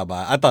wasn't creeped out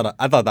by it. I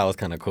thought that was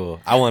kind of cool.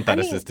 I want that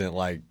assistant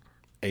like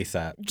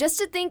ASAP. Just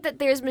to think that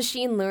there's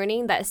machine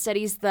learning that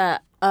studies the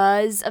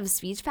 "us" of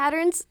speech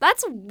patterns,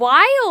 that's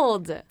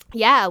wild.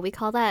 Yeah, we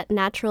call that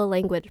natural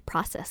language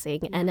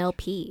processing,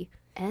 NLP.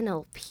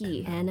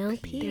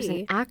 NLP. There's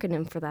an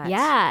acronym for that.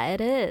 Yeah, it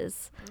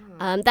is.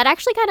 That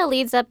actually kind of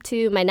leads up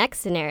to my next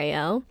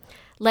scenario.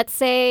 Let's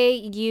say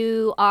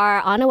you are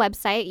on a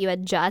website, you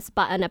had just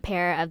bought a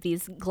pair of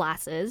these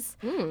glasses,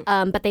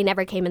 but they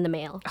never came in the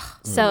mail.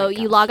 So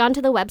you log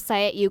onto the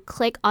website, you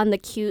click on the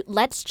cute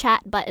Let's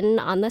Chat button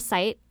on the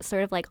site,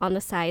 sort of like on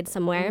the side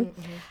somewhere,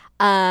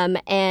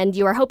 and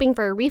you are hoping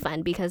for a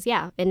refund because,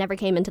 it never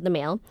came into the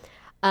mail.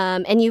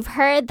 And you've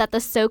heard that the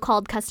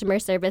so-called customer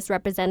service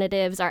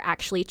representatives are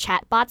actually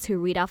chatbots who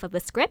read off of a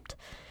script.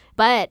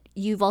 But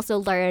you've also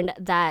learned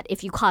that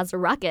if you cause a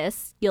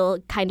ruckus, you'll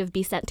kind of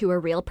be sent to a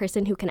real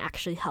person who can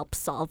actually help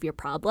solve your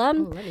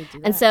problem. Let me do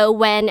that. And so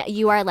when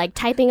you are like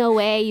typing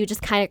away, you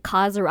just kind of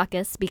cause a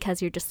ruckus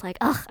because you're just like,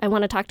 ugh, I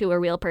want to talk to a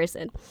real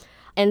person.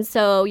 And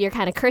so you're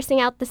kind of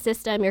cursing out the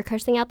system, you're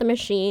cursing out the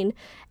machine,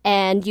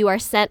 and you are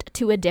sent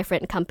to a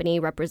different company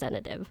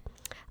representative.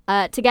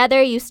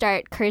 Together, you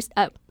start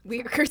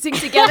we're cursing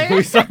together.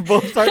 We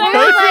both start We're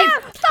cursing.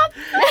 like, stop.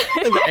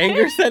 The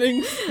anger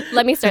settings.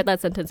 Let me start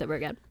that sentence over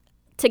again.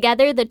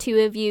 Together, the two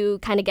of you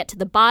kind of get to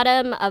the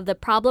bottom of the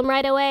problem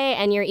right away,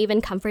 and you're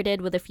even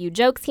comforted with a few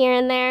jokes here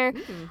and there.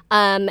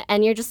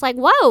 And you're just like,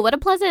 whoa, what a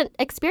pleasant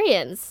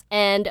experience.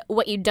 And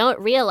what you don't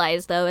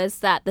realize, though, is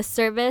that the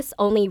service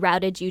only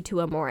routed you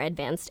to a more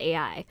advanced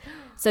AI.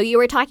 So you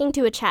were talking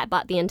to a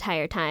chatbot the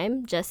entire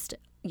time,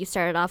 you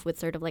started off with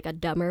sort of like a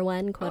dumber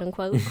one, quote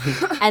unquote,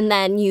 and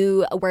then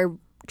you were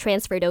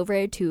transferred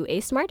over to a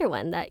smarter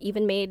one that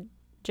even made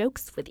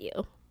jokes with you.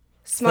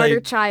 Smarter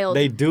child.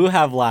 They do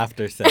have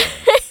laughter sounds.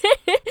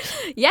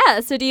 Yeah,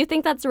 so do you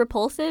think that's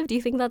repulsive? Do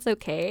you think that's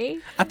okay?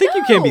 I think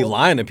you can't be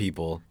lying to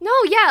people. No,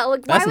 yeah,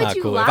 like why That's would not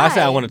you cool. lie? If I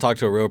say I want to talk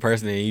to a real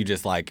person and you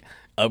just like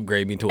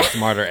upgrade me to a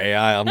smarter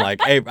AI, I'm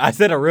like, hey, I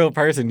said a real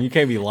person. You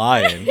can't be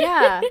lying.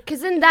 Yeah,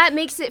 because then that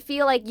makes it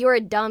feel like you're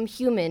a dumb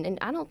human, and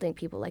I don't think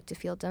people like to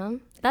feel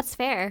dumb. That's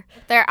fair.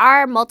 There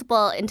are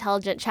multiple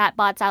intelligent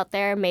chatbots out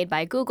there made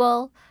by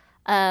Google.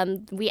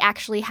 We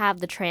actually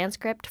have the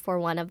transcript for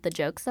one of the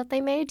jokes that they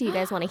made. Do you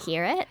guys want to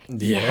hear it?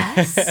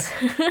 Yes.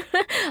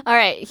 All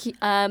right.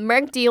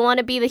 Merc, do you want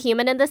to be the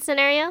human in this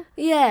scenario?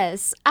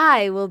 Yes,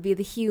 I will be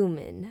the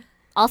human.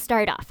 I'll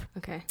start off.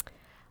 Okay.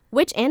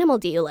 Which animal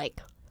do you like?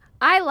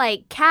 I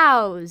like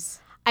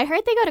cows. I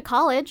heard they go to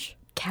college.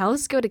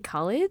 Cows go to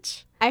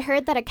college? I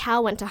heard that a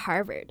cow went to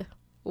Harvard.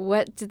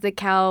 What did the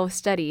cow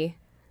study?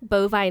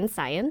 Bovine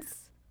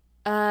science.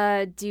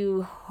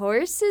 Do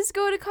horses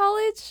go to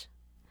college?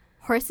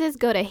 Horses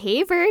go to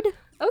Harvard.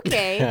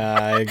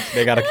 Okay.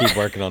 They got to keep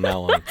working on that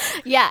one.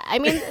 Yeah, I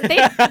mean, they...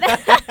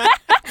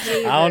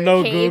 I don't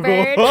know,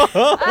 Google.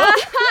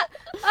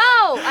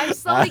 Oh, I'm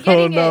slowly getting it. I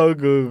don't know,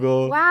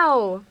 Google.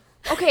 Wow.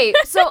 Okay,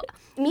 so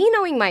me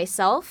knowing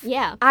myself,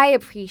 yeah, I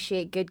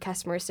appreciate good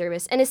customer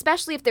service, and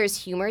especially if there's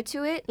humor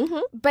to it.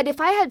 But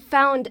if I had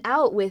found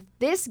out with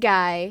this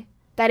guy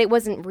that it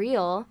wasn't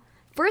real,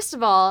 first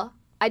of all,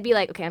 I'd be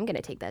like, okay, I'm going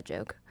to take that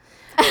joke.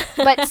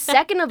 But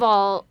second of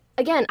all,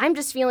 again, I'm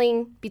just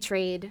feeling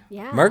betrayed.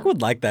 Yeah. Merc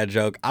would like that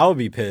joke. I would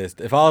be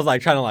pissed. If I was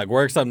like trying to like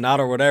work something out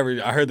or whatever,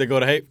 I heard they go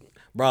to hate.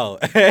 Bro,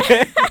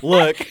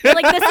 look. You're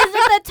like, this isn't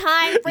the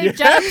time for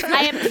jokes.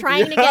 I am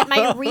trying to get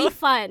my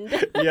refund.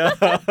 Yeah.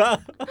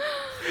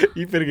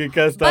 You finna get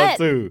cussed out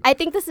too. I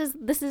think this is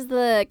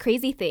the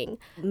crazy thing.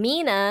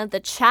 Mina,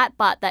 the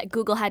chatbot that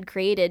Google had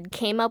created,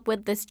 came up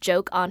with this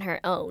joke on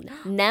her own.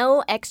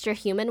 No extra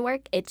human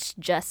work. It's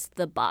just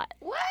the bot.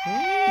 What?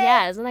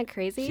 Yeah, isn't that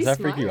crazy? Does that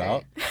freak you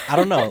out? I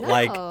don't know.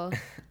 Like,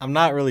 I'm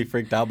not really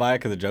freaked out by it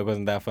because the joke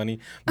wasn't that funny.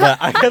 But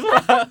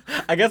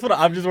I guess what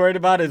I'm just worried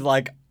about is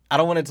like, I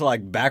don't want it to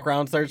like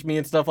background search me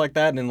and stuff like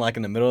that, and then like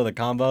in the middle of the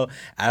combo,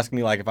 ask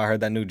me like if I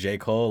heard that new J.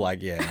 Cole.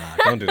 Like, yeah,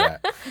 nah, don't do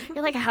that.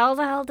 You're like, how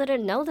the hell did it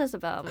know this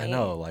about me? I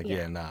know, like,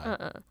 yeah,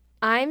 nah.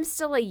 I'm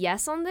still a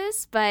yes on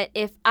this, but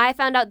if I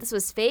found out this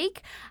was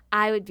fake,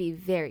 I would be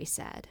very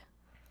sad.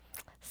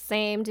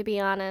 Same, to be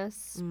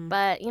honest.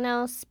 But, you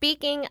know,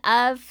 speaking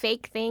of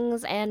fake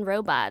things and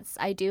robots,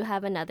 I do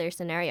have another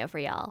scenario for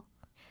y'all.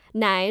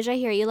 Nige, I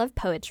hear you love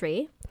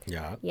poetry.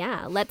 Yeah.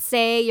 Yeah. Let's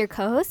say your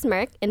co-host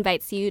Merc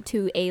invites you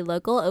to a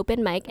local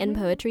open mic and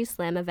poetry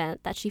slam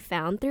event that she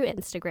found through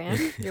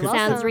Instagram. You're welcome.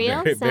 Sounds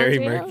real? Very Sounds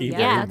real? murky.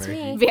 Yeah,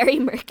 Very murky. very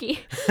murky.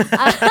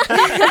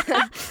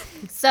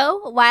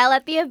 So while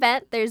at the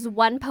event, there's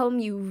one poem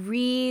you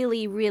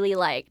really, really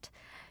liked.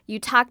 You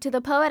talk to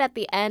the poet at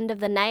the end of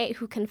the night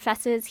who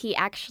confesses he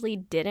actually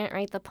didn't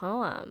write the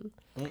poem.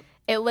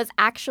 It was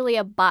actually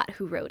a bot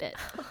who wrote it.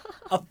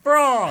 A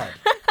fraud!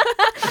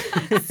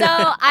 So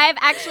I've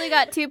actually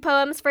got 2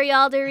 poems for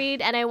y'all to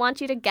read, and I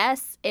want you to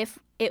guess if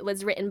it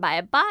was written by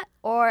a bot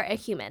or a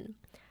human.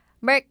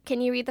 Merc,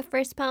 can you read the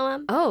first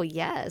poem? Oh,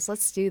 yes.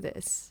 Let's do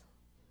this.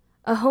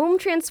 A home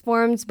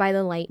transformed by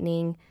the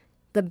lightning,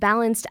 the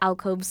balanced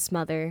alcoves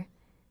smother,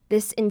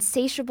 this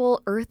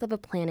insatiable earth of a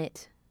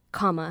planet,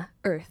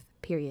 Earth,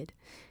 period.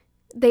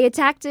 They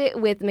attacked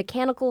it with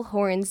mechanical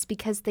horns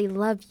because they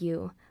love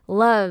you,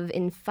 love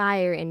in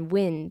fire and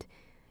wind.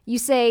 You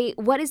say,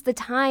 what is the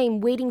time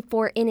waiting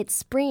for in its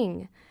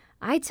spring?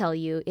 I tell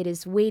you, it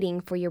is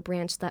waiting for your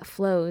branch that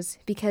flows,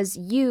 because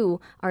you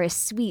are a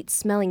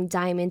sweet-smelling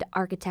diamond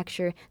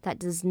architecture that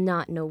does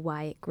not know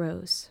why it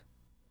grows.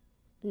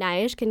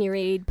 Nige, can you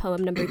read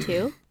poem number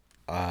 2?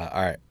 All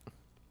right.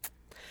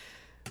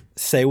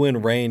 Say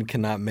when rain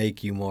cannot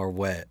make you more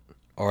wet,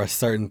 or a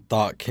certain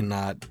thought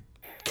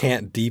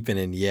can't deepen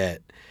it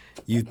yet.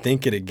 You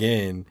think it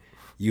again,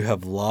 you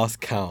have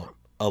lost count.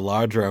 A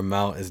larger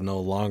amount is no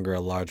longer a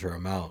larger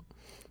amount.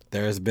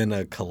 There has been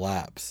a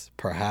collapse,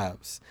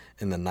 perhaps,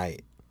 in the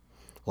night,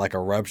 like a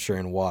rupture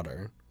in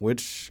water,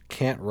 which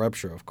can't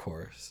rupture, of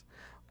course.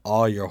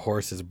 All your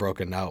horses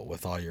broken out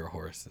with all your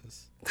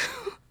horses.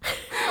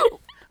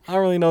 I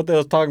don't really know what they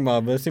was talking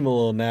about, but it seemed a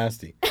little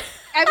nasty.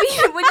 I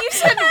mean, when you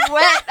said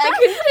wet, I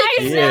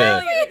couldn't Yeah.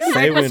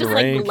 Say Merc was when just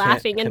rain like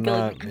laughing and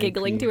cannot make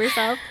giggling you- to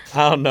herself.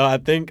 I don't know. I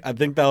think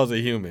that was a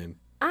human.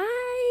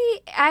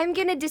 I'm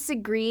going to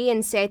disagree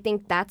and say I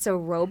think that's a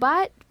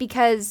robot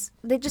because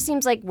it just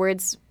seems like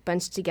words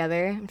bunched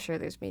together. I'm sure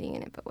there's meaning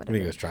in it, but I whatever.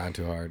 think he was trying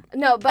too hard.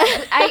 No, but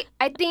I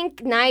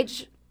think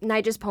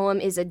Nige's poem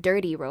is a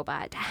dirty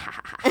robot.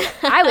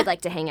 I would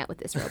like to hang out with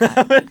this robot.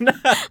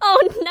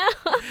 Oh, no.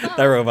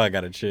 That robot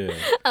got to chill.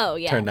 Oh,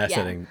 yeah. Turn that yeah,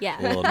 setting. Yeah.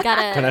 A little,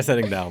 Gotta turn that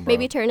setting down, bro.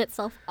 maybe turn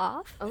itself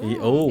off.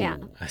 Oh, Yeah.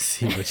 I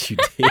see what you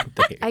did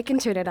there. I can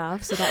turn it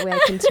off so that way I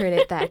can turn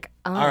it back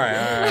on. All right.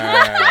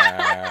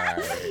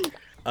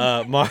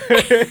 Mark.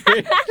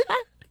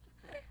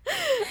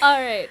 All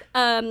right.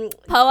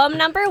 Poem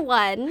number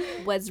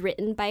 1 was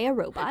written by a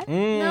robot. See?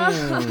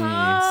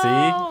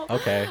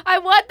 Okay. I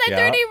want that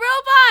Yeah. dirty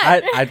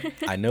robot.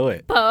 I knew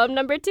it. Poem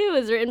number 2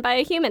 is written by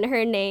a human.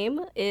 Her name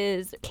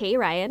is Kay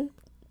Ryan.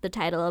 The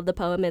title of the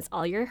poem is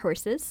All Your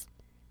Horses.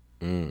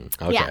 Okay.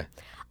 Yeah.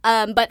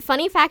 But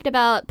funny fact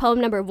about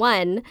poem number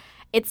 1,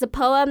 it's a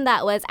poem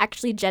that was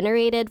actually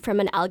generated from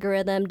an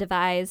algorithm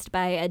devised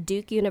by a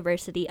Duke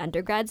University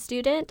undergrad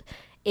student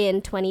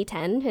in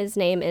 2010. His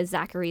name is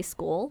Zachary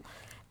School.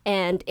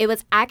 And it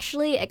was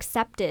actually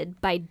accepted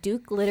by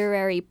Duke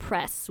Literary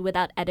Press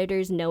without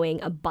editors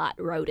knowing a bot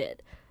wrote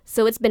it.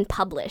 So it's been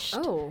published.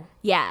 Oh.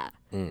 Yeah.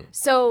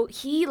 So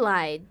he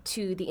lied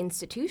to the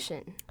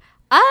institution.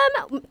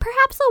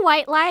 Perhaps a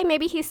white lie.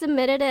 Maybe he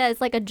submitted it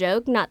as like a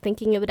joke, not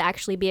thinking it would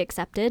actually be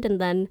accepted. And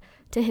then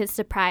to his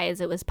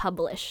surprise, it was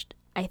published,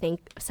 I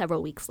think,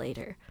 several weeks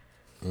later.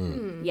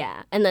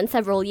 Yeah. And then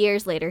several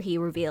years later, he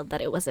revealed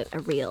that it wasn't a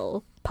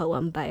real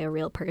poem by a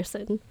real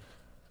person.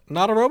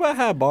 Not a robot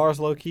had bars,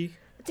 low-key.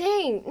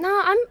 Dang.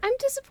 No, I'm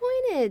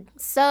disappointed.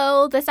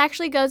 So this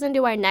actually goes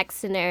into our next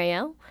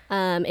scenario.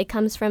 It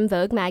comes from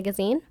Vogue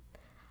magazine.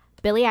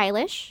 Billie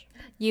Eilish.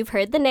 You've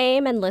heard the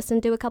name and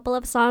listened to a couple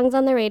of songs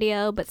on the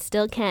radio, but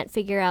still can't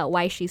figure out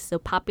why she's so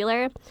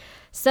popular.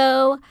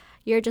 So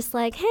you're just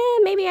like, hey,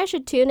 maybe I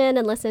should tune in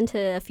and listen to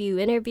a few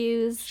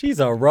interviews. She's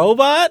a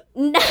robot?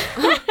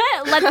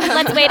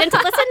 Let's wait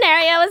until the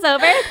scenario is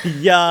over.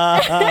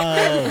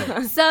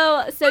 Yeah.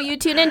 So you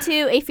tune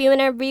into a few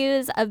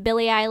interviews of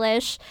Billie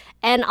Eilish,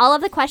 and all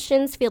of the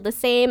questions feel the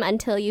same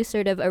until you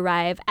sort of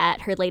arrive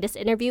at her latest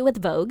interview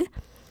with Vogue.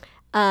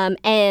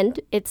 And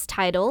it's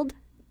titled,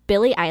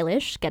 Billie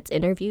Eilish Gets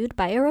Interviewed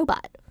by a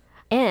Robot.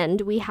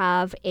 And we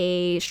have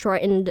a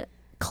shortened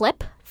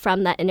clip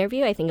from that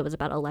interview. I think it was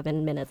about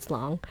 11 minutes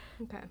long.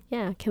 Okay.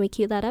 Yeah, can we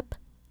cue that up?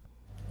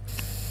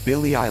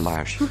 Billie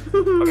Eilish.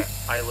 Okay,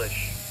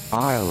 Eilish.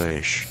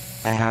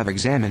 Eilish. I have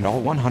examined all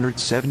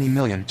 170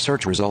 million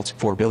search results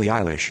for Billie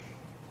Eilish.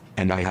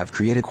 And I have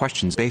created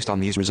questions based on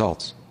these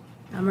results.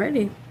 I'm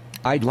ready.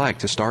 I'd like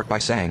to start by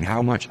saying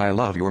how much I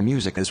love your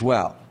music as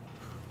well.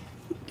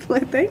 Well,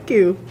 thank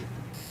you.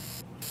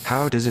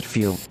 How does it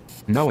feel,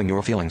 knowing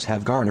your feelings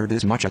have garnered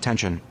this much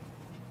attention?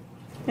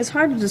 It's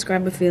hard to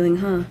describe a feeling,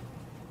 huh?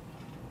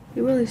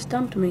 You really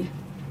stumped me.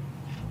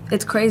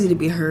 It's crazy to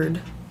be heard.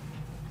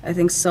 I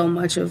think so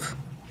much of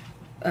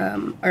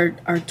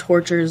our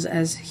tortures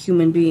as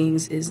human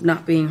beings is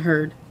not being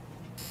heard.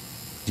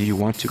 Do you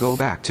want to go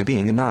back to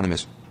being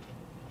anonymous?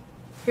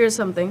 Here's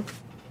something.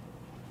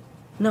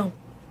 No.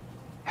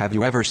 Have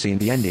you ever seen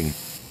the ending?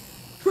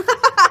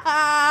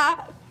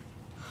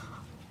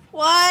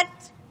 What?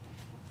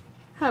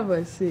 Have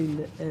I seen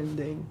the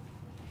ending?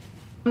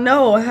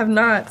 No, I have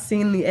not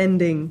seen the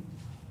ending.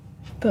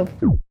 The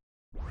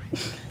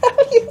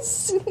have you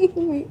seen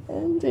the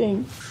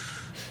ending?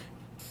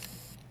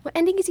 What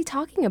ending is he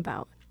talking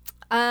about?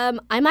 I'm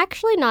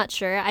actually not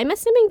sure. I'm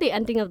assuming the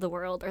ending of the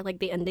world or like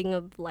the ending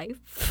of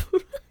life.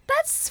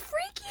 That's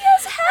freaky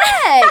as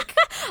heck.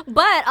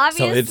 But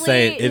obviously, so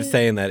it's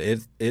saying that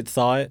it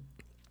saw it.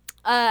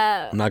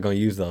 I'm not gonna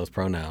use those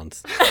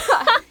pronouns.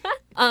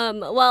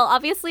 Well,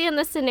 obviously in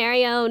this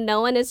scenario,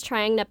 no one is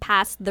trying to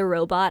pass the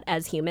robot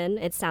as human.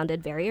 It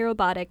sounded very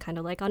robotic, kind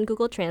of like on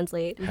Google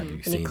Translate.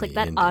 And you click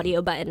that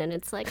audio button and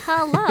it's like,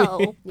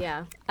 hello.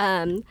 Yeah.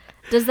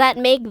 Does that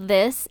make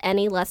this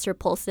any less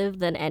repulsive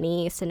than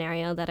any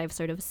scenario that I've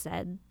sort of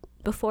said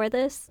before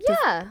this?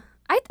 Yeah,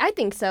 I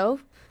think so.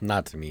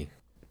 Not to me.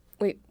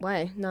 Wait,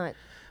 why not?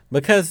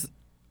 Because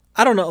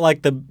I don't know,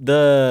 like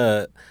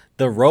the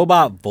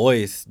robot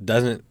voice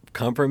doesn't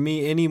comfort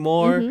me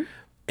anymore. Mm-hmm.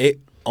 It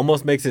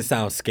almost makes it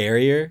sound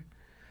scarier.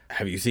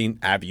 Have you seen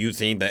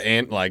the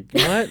end? Like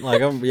what?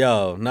 Like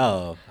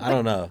no, I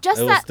don't know.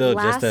 It was still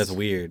just as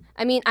weird.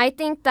 I mean, I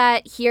think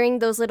that hearing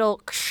those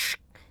little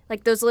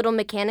like those little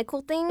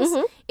mechanical things,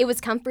 it was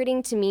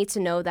comforting to me to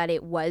know that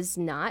it was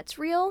not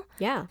real.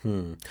 Yeah.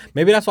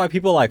 Maybe that's why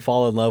people like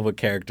fall in love with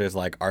characters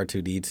like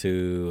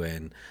R2D2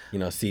 and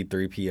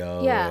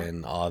C3PO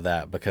and all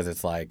that, because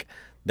it's like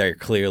they're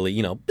clearly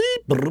beep,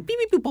 beep,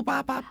 beep, beep,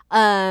 bop, bop.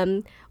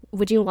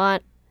 Would you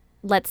want,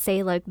 let's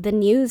say, like the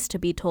news to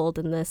be told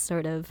in this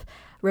sort of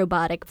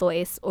robotic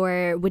voice,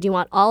 or would you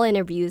want all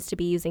interviews to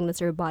be using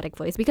this robotic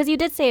voice? Because you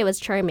did say it was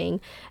charming,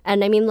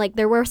 and I mean, like,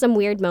 there were some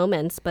weird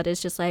moments, but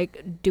it's just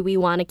like, do we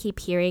want to keep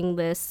hearing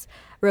this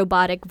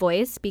robotic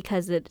voice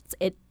because it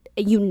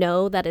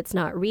that it's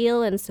not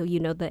real, and so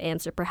the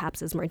answer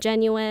perhaps is more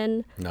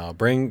genuine? No,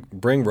 bring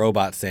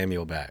Robot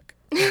Samuel back.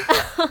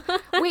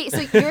 Wait,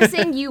 so you're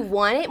saying you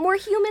want it more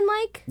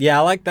human-like? Yeah,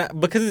 I like that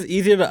because it's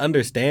easier to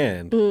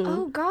understand.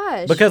 Oh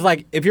gosh. Because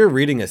like if you're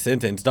reading a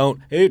sentence, don't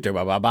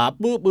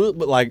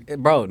like,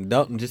 bro,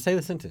 don't just say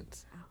the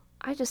sentence.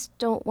 I just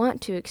don't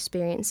want to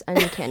experience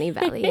Uncanny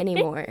Valley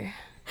anymore.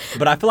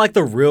 But I feel like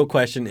the real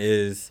question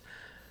is,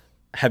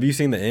 have you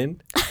seen the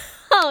end?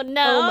 Oh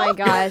no. Oh my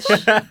gosh.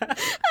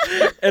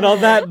 And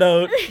on that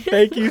note,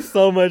 thank you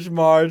so much,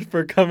 Marge,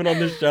 for coming on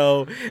the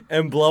show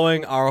and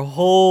blowing our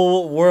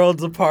whole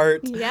worlds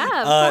apart.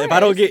 Yeah, if I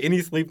don't get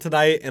any sleep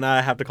tonight and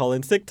I have to call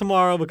in sick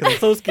tomorrow because I'm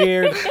so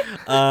scared,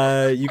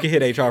 you can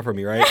hit HR for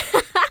me, right?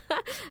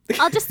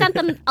 I'll send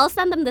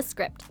them the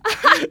script.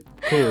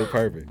 Cool,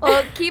 perfect.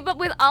 Well, keep up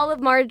with all of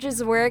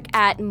Marge's work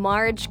at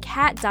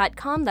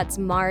margecat.com. That's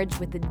Marge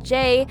with a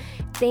J.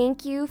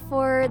 Thank you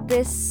for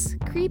this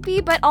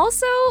creepy but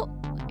also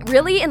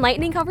really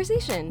enlightening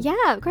conversation.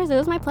 Yeah, of course. It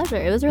was my pleasure.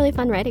 It was really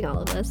fun writing all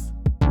of this.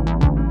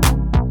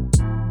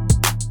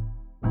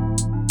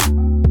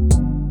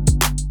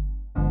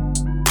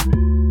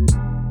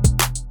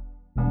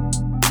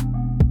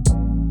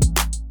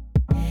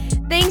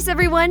 Thanks,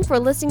 everyone, for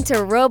listening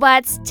to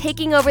Robots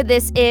Taking Over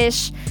This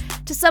Ish.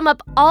 To sum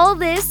up all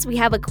this, we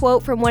have a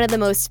quote from one of the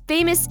most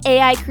famous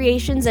AI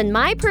creations and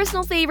my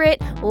personal favorite,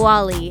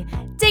 WALL-E.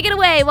 Take it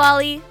away,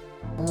 WALL-E.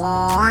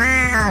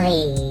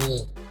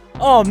 WALL-E.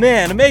 Oh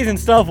man, amazing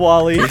stuff,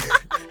 WALL-E.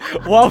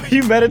 While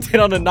we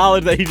meditate on the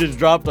knowledge that he just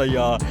dropped on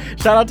y'all,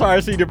 shout out to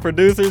our senior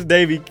producers,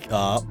 Davey.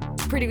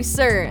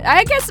 Producer.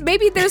 I guess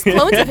maybe there's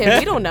clones of him.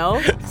 We don't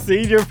know.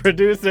 Senior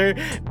producer,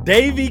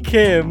 Davey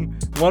Kim,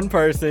 one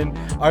person.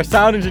 Our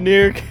sound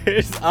engineer,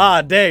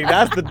 dang,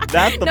 that's the No,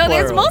 plural.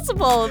 there's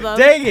multiple of them.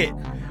 Dang it.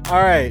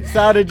 All right,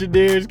 sound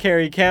engineers,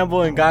 Carrie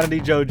Campbell and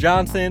Gandhi Joe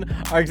Johnson.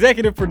 Our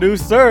executive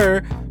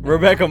producer,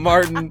 Rebecca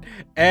Martin,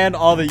 and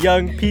all the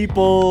young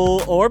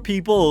people or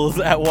peoples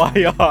at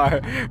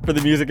YR for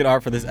the music and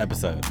art for this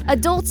episode.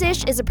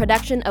 Adultish is a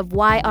production of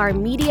YR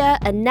Media,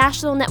 a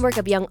national network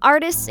of young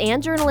artists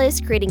and journalists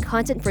creating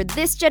content for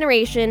this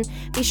generation.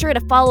 Be sure to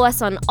follow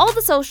us on all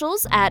the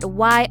socials at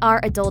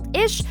YR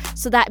Adultish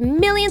so that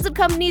millions of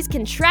companies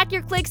can track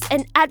your clicks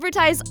and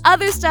advertise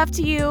other stuff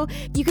to you.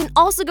 You can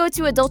also go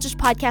to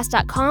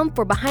adultishpodcast.com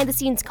for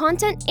behind-the-scenes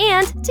content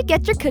and to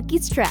get your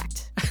cookies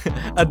tracked.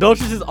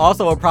 Adultish is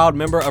also a proud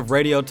member of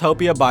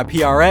Radiotopia by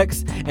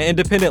PRX, an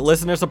independent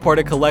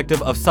listener-supported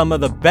collective of some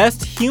of the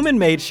best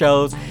human-made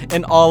shows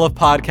in all of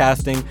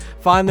podcasting.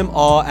 Find them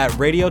all at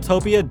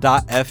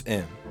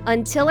radiotopia.fm.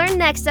 Until our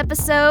next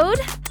episode,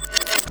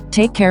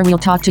 take care. We'll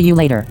talk to you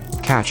later.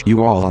 Catch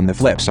you all on the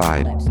flip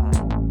side.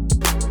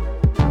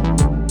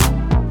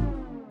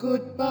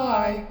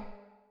 Goodbye.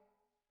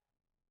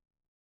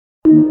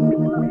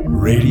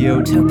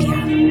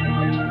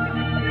 Radiotopia.